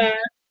 Yeah.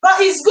 But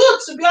it's good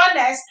to be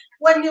honest.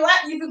 When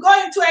if you go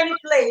into any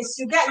place,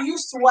 you get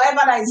used to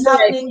whatever that is Yes.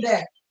 happening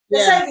there. They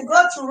say Yeah. if you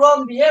go to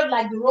Rome, behave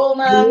like the The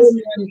Romans. Romans,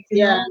 You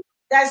yeah. know,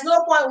 there's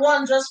no point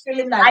one just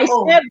feeling like, I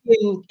oh, served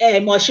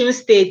in Osun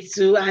State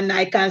too, and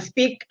I can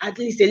speak at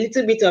least a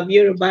little bit of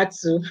Yoruba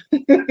too.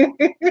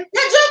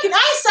 you're joking.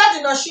 I served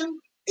in Oshun,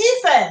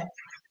 Ife,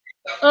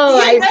 the Oh,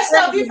 I University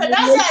of served Ife. in That's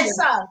where I Malaysia.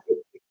 served.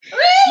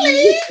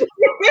 Really?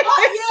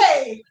 Oh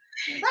yay!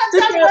 That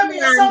time maybe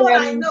it's someone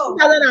I know.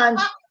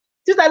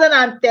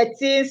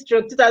 2013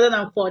 stroke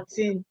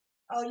 2014.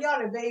 Oh,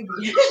 you're a baby.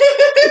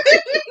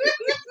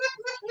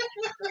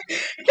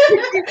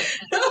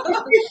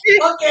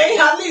 Okay,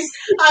 at least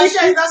I'm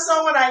sure it's not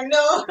someone I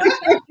know.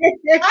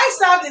 I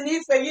served in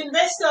Ife,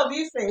 University of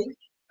Ife.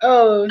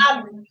 Oh,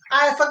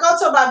 I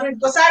forgot about it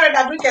because I read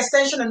agric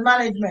extension and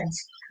management.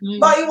 mm,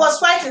 But it was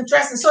quite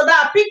interesting. So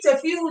that I picked a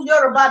few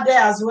Yoruba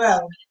there as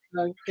well.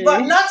 But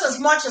okay. not as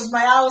much as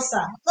my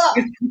Hausa. But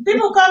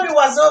people call me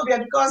Wazobia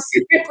because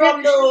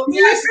from the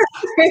east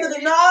to the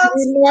north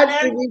The and north to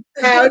then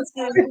the south.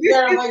 to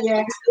Yoruba,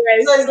 yeah.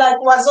 Yes. So it's like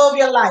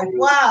Wazobia life.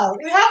 Wow.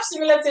 We have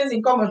similar things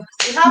in common.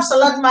 We have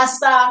Salad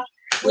Master.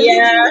 We live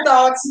Yeah. in the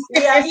north.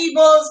 We are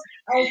Igbos.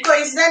 And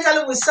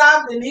coincidentally, we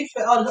serve the Ife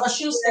or the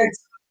Osun State.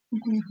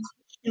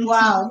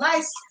 Wow,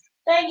 nice.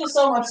 Thank you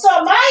so much. So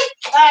my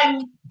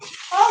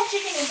whole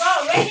chicken is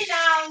all ready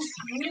now.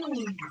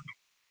 Mm.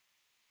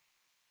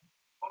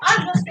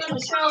 I'm just going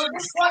to show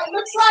this what it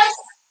looks like.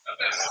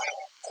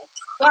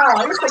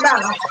 Wow, look at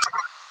that.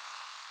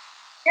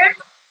 Yeah.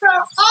 So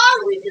all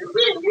we can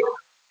do,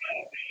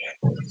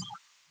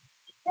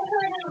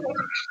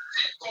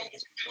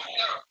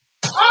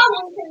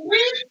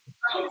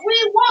 if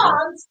we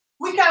want,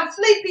 we can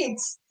flip it.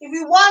 If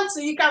you want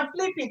to, you can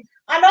flip it.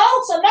 And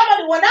also,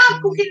 normally when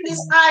I'm cooking this,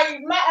 I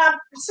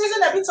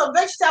season a bit of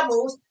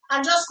vegetables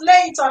and just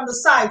lay it on the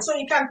side. So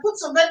you can put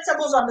some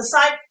vegetables on the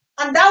side,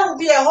 and that will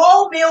be a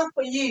whole meal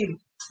for you.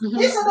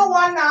 This other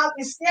one now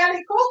is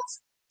nearly cooked.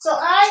 So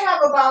I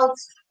have about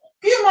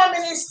few more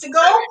minutes to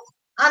go,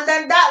 and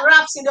then that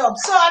wraps it up.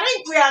 So I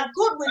think we are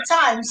good with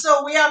time.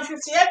 So we have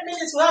 58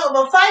 minutes. We have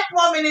about 5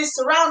 more minutes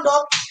to round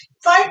up.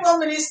 5 more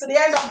minutes to the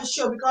end of the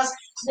show because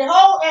the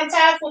whole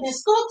entire food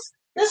is cooked.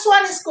 This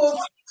one is cooked.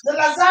 The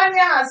lasagna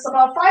has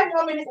about 5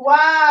 more minutes.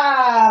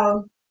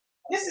 Wow.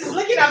 This is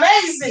looking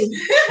amazing.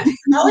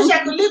 I wish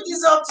I could lift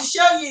this up to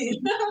show you.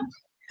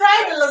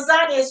 Try the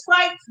lasagna. It's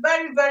quite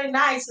very, very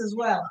nice as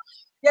well.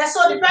 Yeah,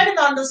 so depending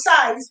on the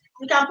size,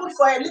 you can put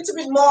for a little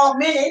bit more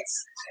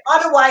minutes.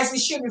 Otherwise, it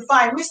should be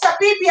fine. Mr.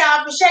 Pipi, I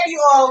appreciate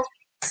you all.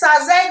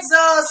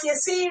 Sazexos,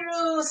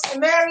 Yasirus,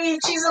 Mary,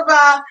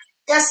 Chizoba.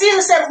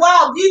 Yasiru said,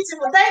 wow,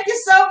 beautiful. Thank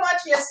you so much,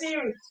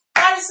 Yasiru.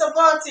 Very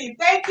supportive.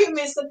 Thank you,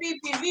 Mr.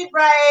 Pipi.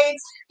 Vibrate.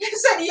 You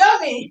said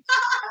yummy.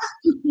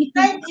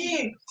 Thank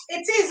you.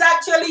 It is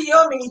actually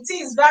yummy. It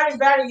is very,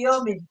 very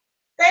yummy.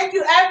 Thank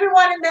you,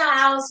 everyone in the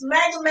house.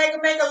 Mega, mega,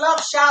 mega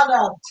love shout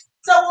out.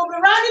 So we'll be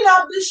rounding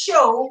up this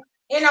show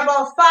in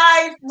about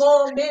 5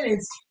 more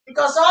minutes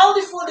because all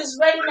the food is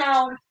ready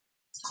now.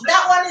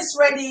 That one is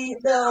ready.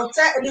 The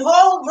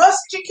whole roast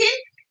chicken,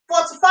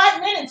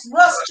 45 minutes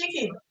roast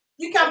chicken.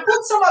 You can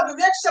put some of the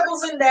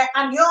vegetables in there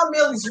and your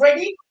meal is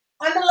ready.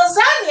 And the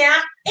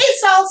lasagna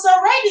is also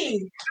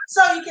ready.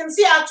 So you can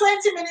see our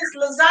 20 minutes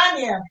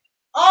lasagna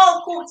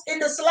all cooked in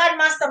the Salad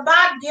Master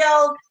Bad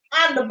Girl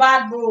and the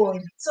Bad Boy.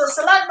 So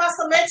Salad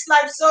Master makes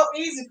life so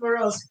easy for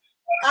us.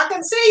 I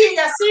can see you,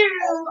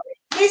 Yasiru,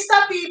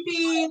 Mr.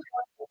 PP,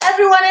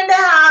 everyone in the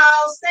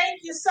house.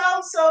 Thank you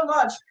so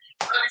much.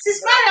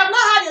 Sis Mary, I've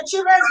not heard your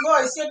children's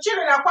voice. Your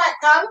children are quite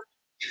calm.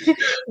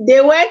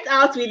 They went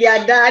out with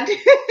their dad.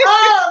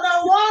 Oh,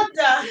 no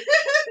wonder.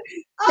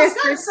 I was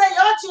going to say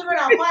your children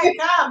are quite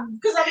calm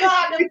because I've not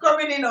had them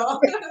coming in.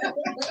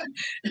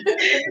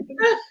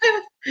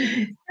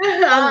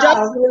 I'm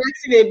just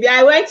relaxing a bit.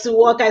 I went to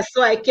work.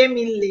 I came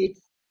in late.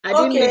 I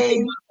didn't leave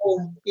them at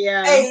home.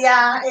 Yeah. Hey,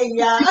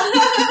 yeah.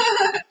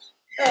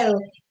 Oh,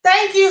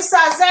 thank you, Sir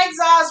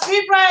Zexos,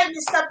 Vibra,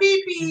 Mr.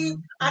 PP.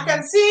 I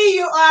can see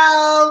you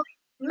all.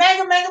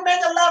 Mega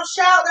love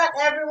shout out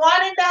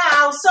everyone in the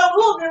house. So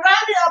we'll be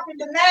rounding up in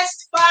the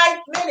next 5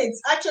 minutes.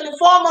 Actually,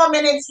 4 more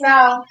minutes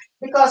now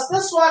because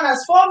this one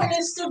has 4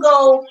 minutes to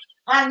go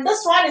and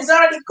this one is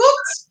already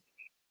cooked.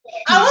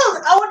 I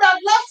would have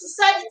loved to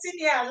serve it in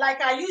here like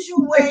I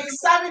usually way,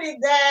 serving it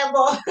there,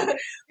 but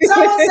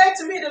someone said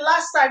to me the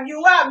last time,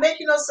 you are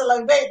making us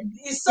salivate.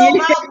 It's so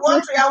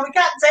mouth-watering and we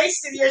can't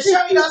taste it. You're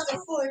showing us the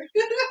food.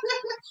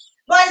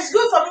 But it's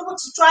good for people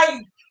to try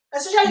it,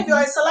 especially if you're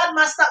a salad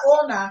master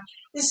owner.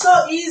 It's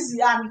so easy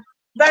and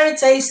very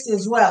tasty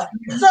as well.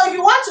 So if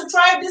you want to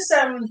try this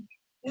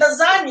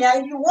lasagna,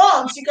 if you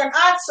want, you can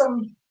add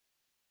some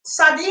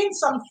sardines,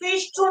 some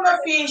fish, tuna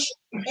fish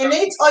in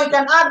it, or you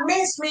can add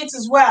minced meat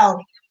as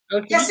well.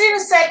 Okay. Yasiru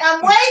said,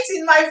 I'm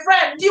waiting, my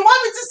friend. Do you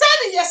want me to send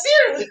it,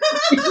 Yasiru?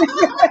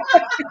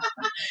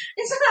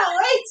 He said, I'm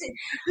waiting.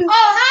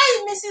 Oh,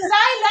 hi, Mrs.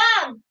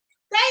 Island.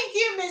 Thank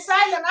you, Miss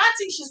Island. I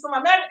think she's from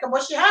America,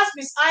 but she has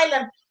Miss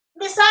Island.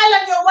 Miss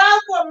Island, you're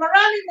welcome.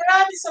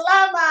 Marami,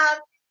 Salama.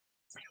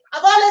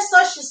 I've always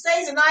thought she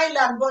stays in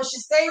Ireland, but she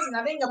stays in,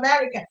 I think,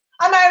 America.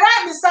 Am I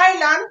right, Miss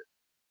Island?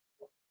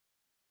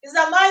 Is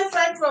that my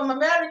friend from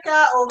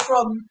America or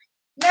from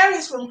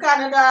Mary's from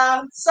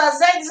Canada?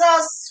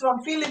 Sazexos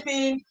from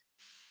Philippines.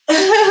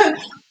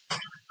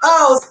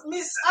 Oh,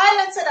 Miss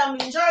Island said I'm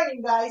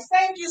enjoying, guys.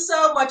 Thank you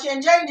so much. You're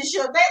enjoying the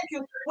show. Thank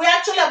you. We're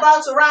actually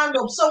about to round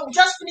up. So we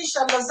just finished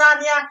our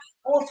lasagna and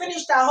we'll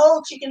finish our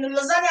whole chicken. The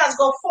lasagna has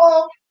got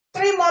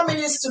 3 more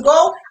minutes to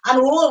go and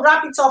we will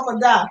wrap it up on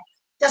that.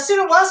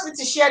 Yasiru wants me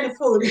to share the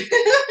food.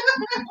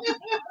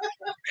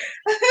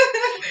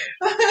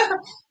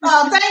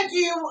 Oh, thank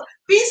you,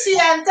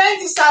 PCN.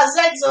 Thank you,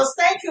 Sazexos.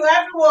 Thank you,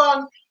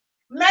 everyone.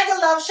 Mega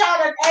love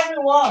shout at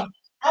everyone.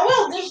 I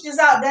will dish this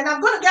out. Then I'm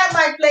going to get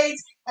my plate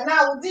and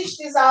I will dish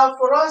this out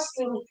for us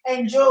to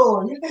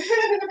enjoy.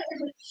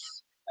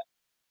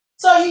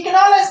 So you can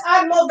always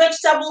add more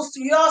vegetables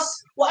to yours,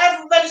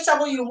 whatever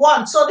vegetable you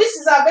want. So this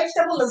is our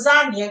vegetable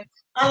lasagna.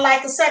 And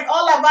like I said,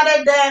 all I've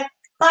added there,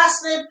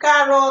 parsnip,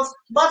 carrots,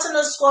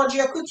 butternut squash,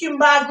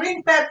 cucumber,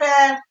 green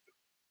pepper,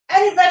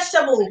 any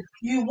vegetable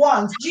you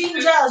want,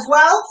 ginger as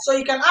well. So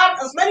you can add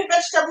as many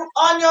vegetable,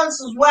 onions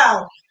as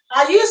well.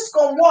 I used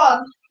con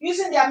one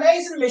using the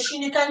amazing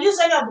machine. You can use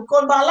any of the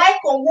con, but I like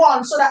con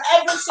one so that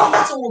every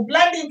single thing will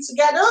blend in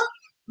together.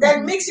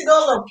 Then mix it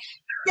all up.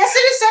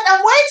 Yesterday said,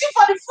 I'm waiting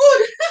for the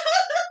food.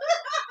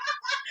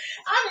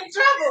 I'm in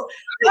trouble.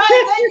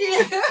 Right, thank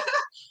you.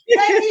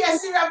 Thank you,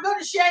 Yesterday. I'm going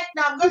to share it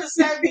now. I'm going to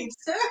serve it.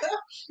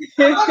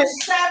 I'm going to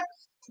serve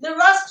the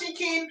roast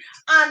chicken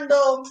and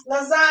the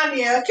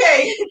lasagna.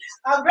 Okay,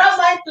 I'll grab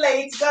my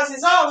plate because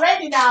it's all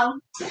ready now.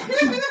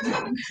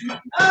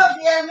 Oh,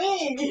 dear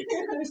me.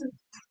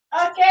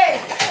 Okay,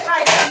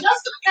 right, I'm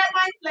just gonna get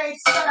my plate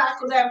so that I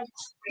could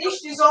dish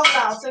this all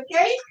out,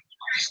 okay?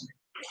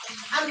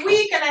 And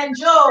we can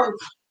enjoy.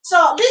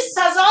 So this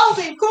has all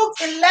been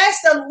cooked in less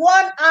than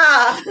 1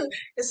 hour.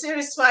 The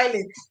series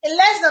smiling. In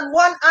less than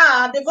 1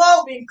 hour, they've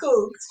all been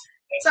cooked.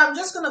 So I'm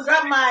just gonna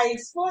grab my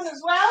spoon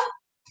as well.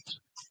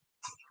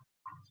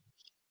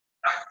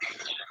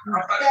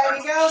 There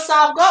we go. So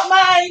I've got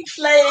my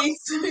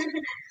plates.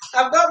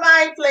 I've got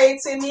my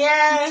plates in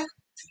here.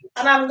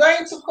 And I'm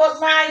going to cook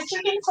my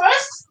chicken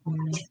first.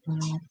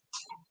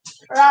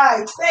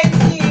 Right. Thank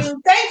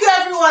you. Thank you,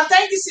 everyone.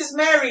 Thank you, Sis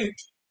Mary.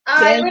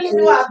 I really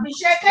do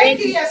appreciate it. Thank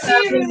you,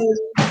 Yasiru.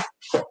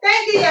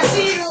 Thank you,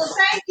 Yasiru.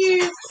 Thank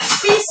you,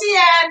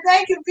 PCN.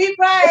 Thank you,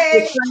 Vibra.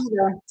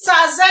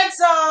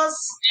 Sazexos.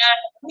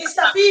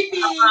 Mr. PP.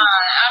 I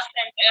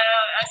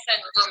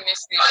sent good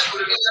message.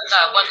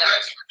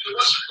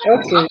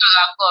 Okay.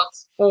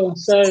 Oh,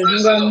 sorry.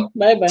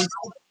 Bye bye.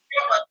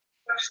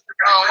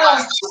 Oh,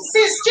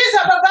 sis, cheers,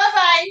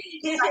 bye-bye.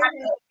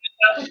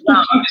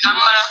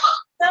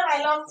 Tell my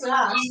love to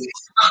her.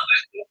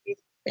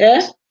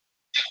 Yeah?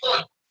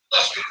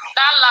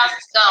 That last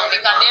down, we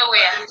can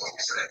wear.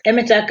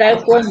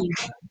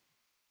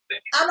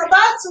 I'm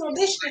about to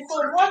dish the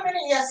food. 1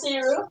 minute,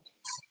 Yasiru.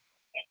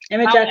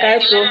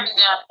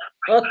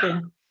 Okay.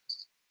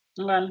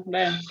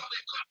 Bye.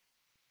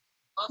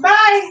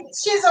 Bye.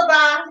 She's a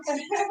bar.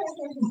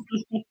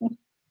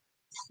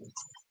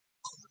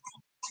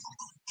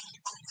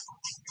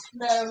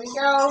 There we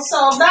go.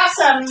 So that's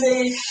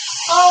the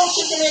whole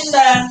chicken in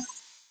there.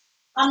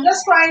 I'm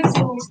just trying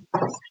to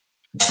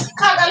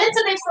cut a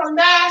little bit from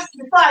there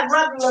before I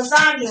grab the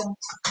lasagna.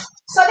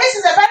 So this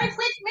is a very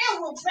quick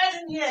meal we've made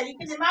in here. You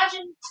can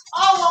imagine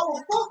all what we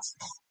cooked.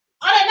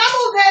 On a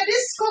normal day,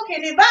 this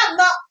cooking, if I'm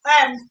not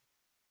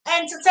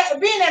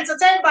being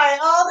entertained by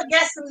all the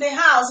guests in the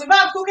house, if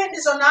I'm cooking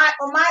this on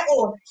my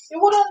own, it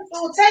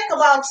would take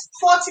about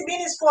 40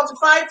 minutes,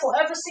 45 for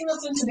every single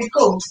thing to be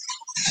cooked.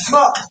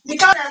 But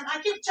because I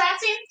keep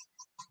chatting,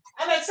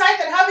 I'm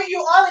excited having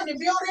you all in the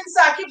building,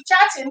 so I keep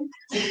chatting.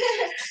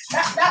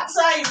 That's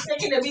why it's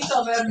taking a bit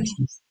of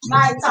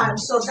my time.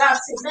 So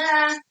that's it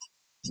there.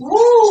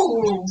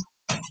 Woo!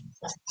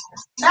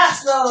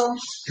 That's the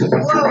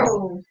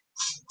whoa!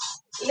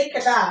 Look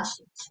at that.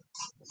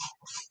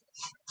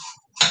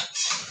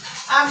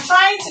 I'm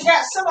trying to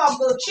get some of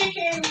the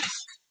chicken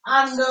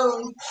and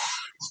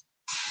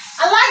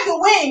I like the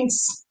wings.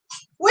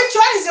 Which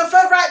one is your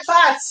favorite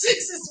part?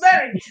 This is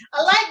very.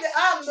 I like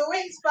the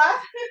wings part.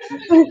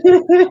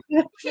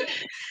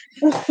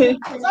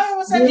 Some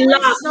people said the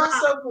wings is not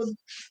so good.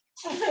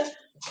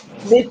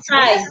 The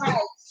thighs.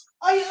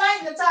 Oh, you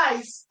like the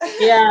thighs?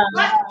 Yeah.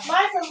 My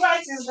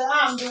favorite is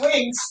the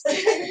wings.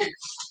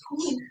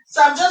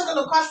 So I'm just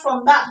gonna cut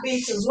from that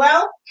bit as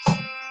well.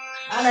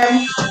 And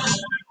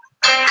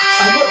I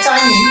put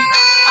timing.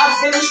 I've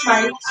finished my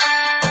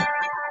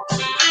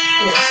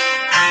yes.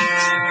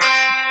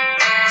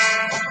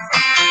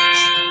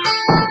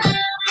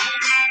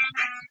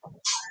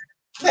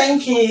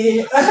 Thank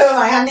you.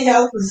 My handy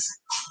helpers.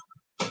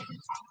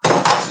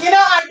 You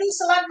know, I do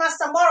Salad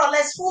Master more or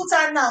less full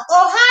time now.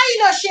 Oh, hi,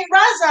 Noshin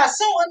Raza.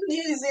 Someone who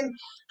is in.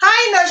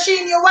 Hi,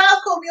 Noshin. You're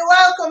welcome. You're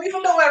welcome.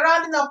 Even though we're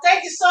rounding up,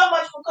 thank you so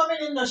much for coming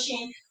in,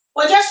 Noshin.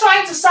 We're just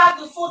trying to serve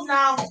the food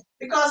now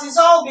because it's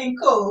all been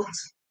cooked.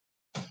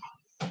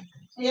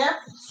 Yeah.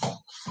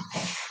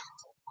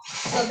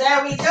 So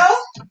there we go.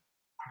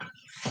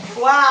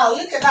 Wow,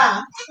 look at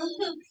that.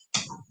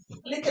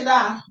 Look at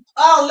that.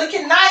 Oh,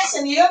 looking nice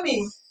and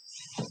yummy.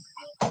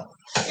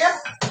 Yep.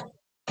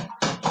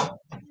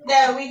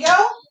 There we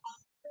go.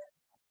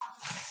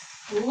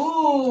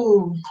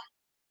 Ooh.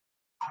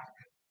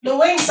 The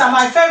wings are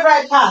my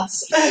favorite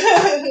parts.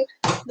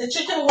 The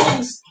chicken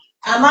wings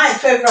are my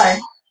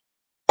favorite.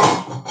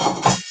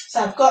 So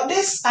I've got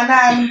this and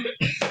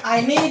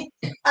I need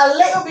a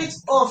little bit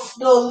of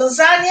the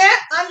lasagna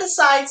on the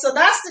side. So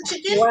that's the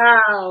chicken.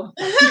 Wow.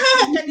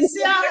 Can you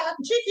see our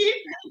chicken?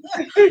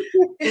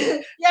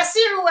 Yeah,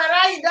 Cyril, where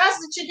are you? That's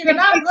the chicken.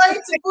 And I'm going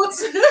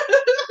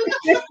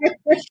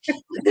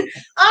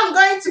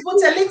to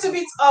put a little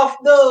bit of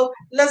the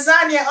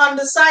lasagna on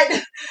the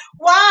side.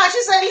 Wow,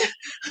 she said,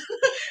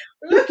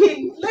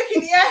 looking,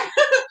 yeah.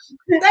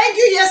 Thank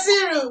you,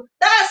 Yasiru.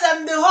 That's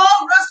the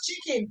whole roast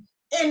chicken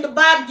in the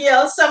bad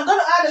girl. So I'm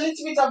gonna add a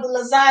little bit of the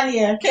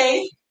lasagna,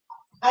 okay?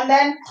 And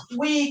then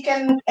we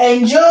can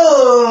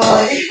enjoy.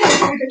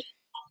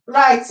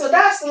 Right, so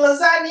that's the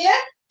lasagna.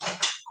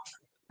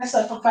 That's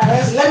a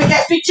paparazzi. Let me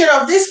get a picture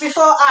of this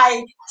before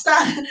I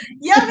start.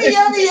 Yummy,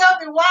 yummy,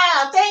 yummy.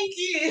 Wow, thank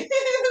you.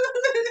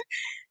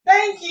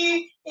 Thank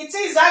you. It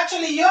is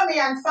actually yummy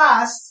and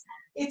fast.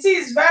 It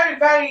is very,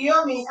 very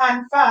yummy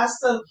and fast.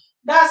 So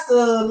that's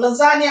the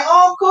lasagna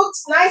all cooked,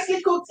 nicely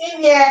cooked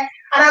in here.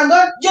 And I'm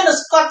going to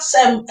just cut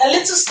a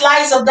little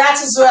slice of that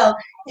as well.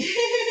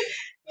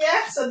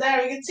 Yeah, so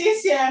there it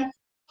is here.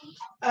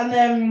 And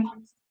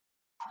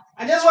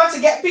I just want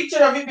to get a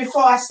picture of it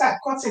before I start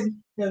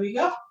cutting. There we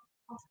go.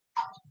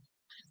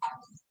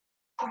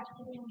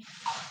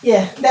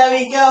 Yeah, there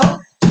we go.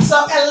 So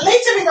a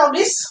little bit of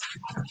this.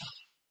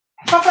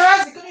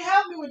 Paparazzi, can you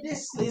help me with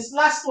this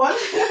last one?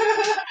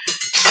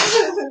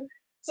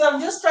 So I'm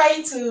just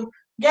trying to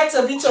get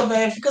a bit of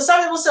it because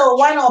some people say, well,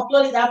 why not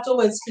upload it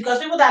afterwards? Because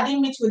people that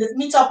didn't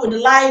meet up with the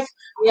live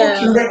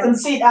cooking, they can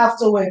see it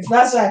afterwards.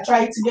 That's why I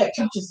try to get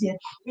pictures here.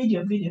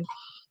 Video.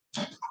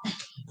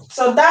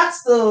 So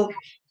that's the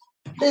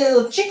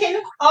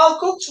chicken, all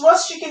cooked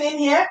roast chicken in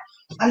here.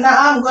 And now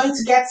I'm going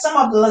to get some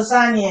of the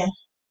lasagna.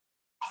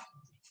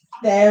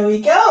 There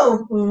we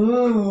go.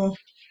 Ooh.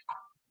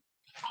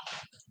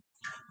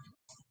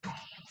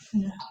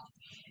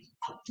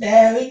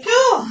 There we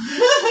go.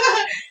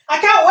 I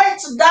can't wait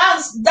to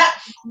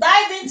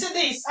dive into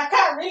this. I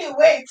can't really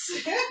wait.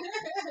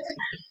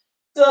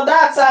 So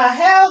that's a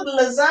held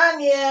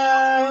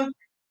lasagna.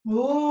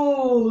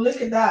 Ooh,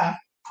 look at that.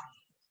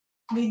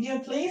 Video,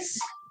 please.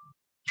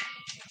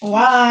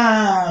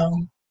 Wow.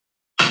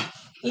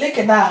 Look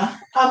at that.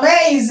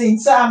 Amazing.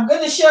 So I'm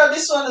going to share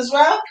this one as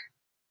well.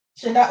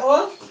 Share that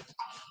one.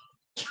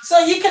 So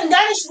you can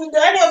garnish with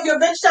any of your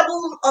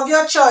vegetable of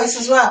your choice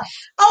as well.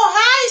 Oh,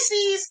 hi,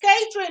 sis,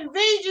 Catherine,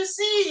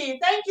 VGC.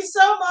 Thank you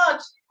so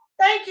much.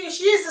 Thank you.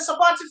 She is a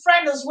supportive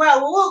friend as well.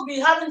 We will be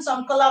having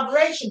some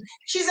collaboration.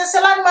 She's a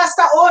salad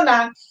master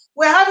owner.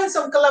 We're having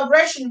some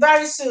collaboration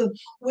very soon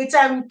with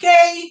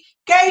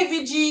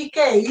KVG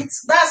Kate.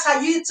 That's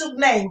her YouTube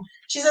name.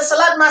 She's a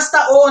salad master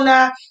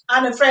owner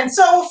and a friend.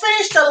 So we'll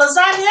finish the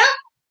lasagna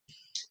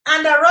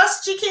and the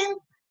roast chicken.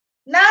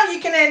 Now you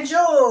can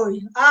enjoy.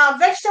 Our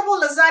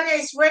vegetable lasagna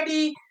is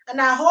ready and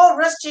our whole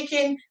roast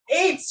chicken,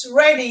 it's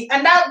ready.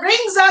 And that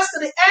brings us to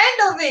the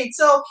end of it.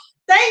 So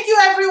thank you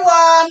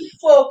everyone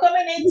for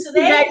coming in Thank you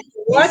today. guys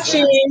for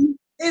watching.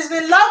 It's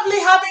been lovely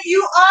having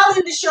you all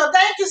in the show.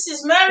 Thank you,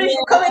 Sis Mary,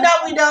 for coming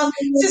up with us.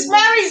 Sis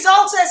Mary is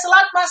also a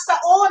salad master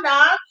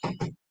owner,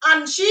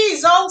 and she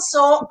is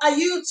also a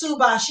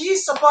YouTuber. She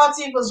is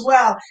supportive as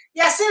well.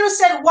 Yasiru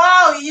said,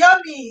 wow,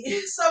 yummy.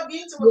 It's so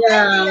beautiful.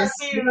 Thank you, Yeah,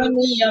 Yasiru.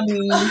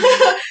 yummy.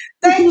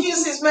 Thank you,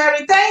 Sis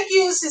Mary. Thank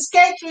you, Sis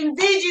Catherine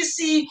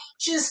VGC.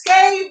 She's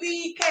KV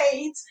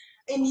Kate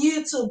in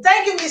YouTube.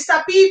 Thank you,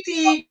 Mr.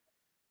 PP.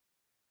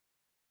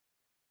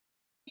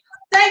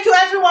 Thank you,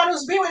 everyone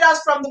who's been with us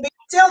from the beginning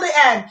till the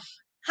end.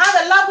 Have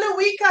a lovely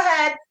week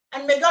ahead,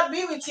 and may God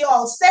be with you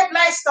all. Stay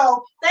blessed,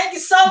 all. Thank you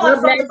so much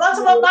God from the bless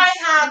bottom of you. my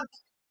heart.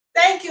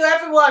 Thank you,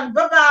 everyone.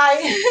 Bye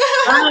bye.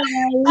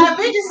 Bye.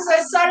 VGC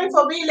says sorry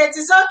for being late.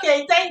 It's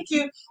okay. Thank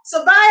you.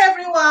 So, bye,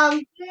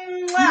 everyone.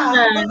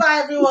 Bye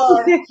bye,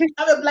 everyone.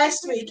 Have a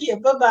blessed week. Here.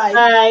 Bye bye.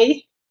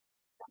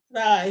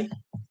 Bye.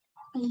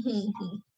 Bye.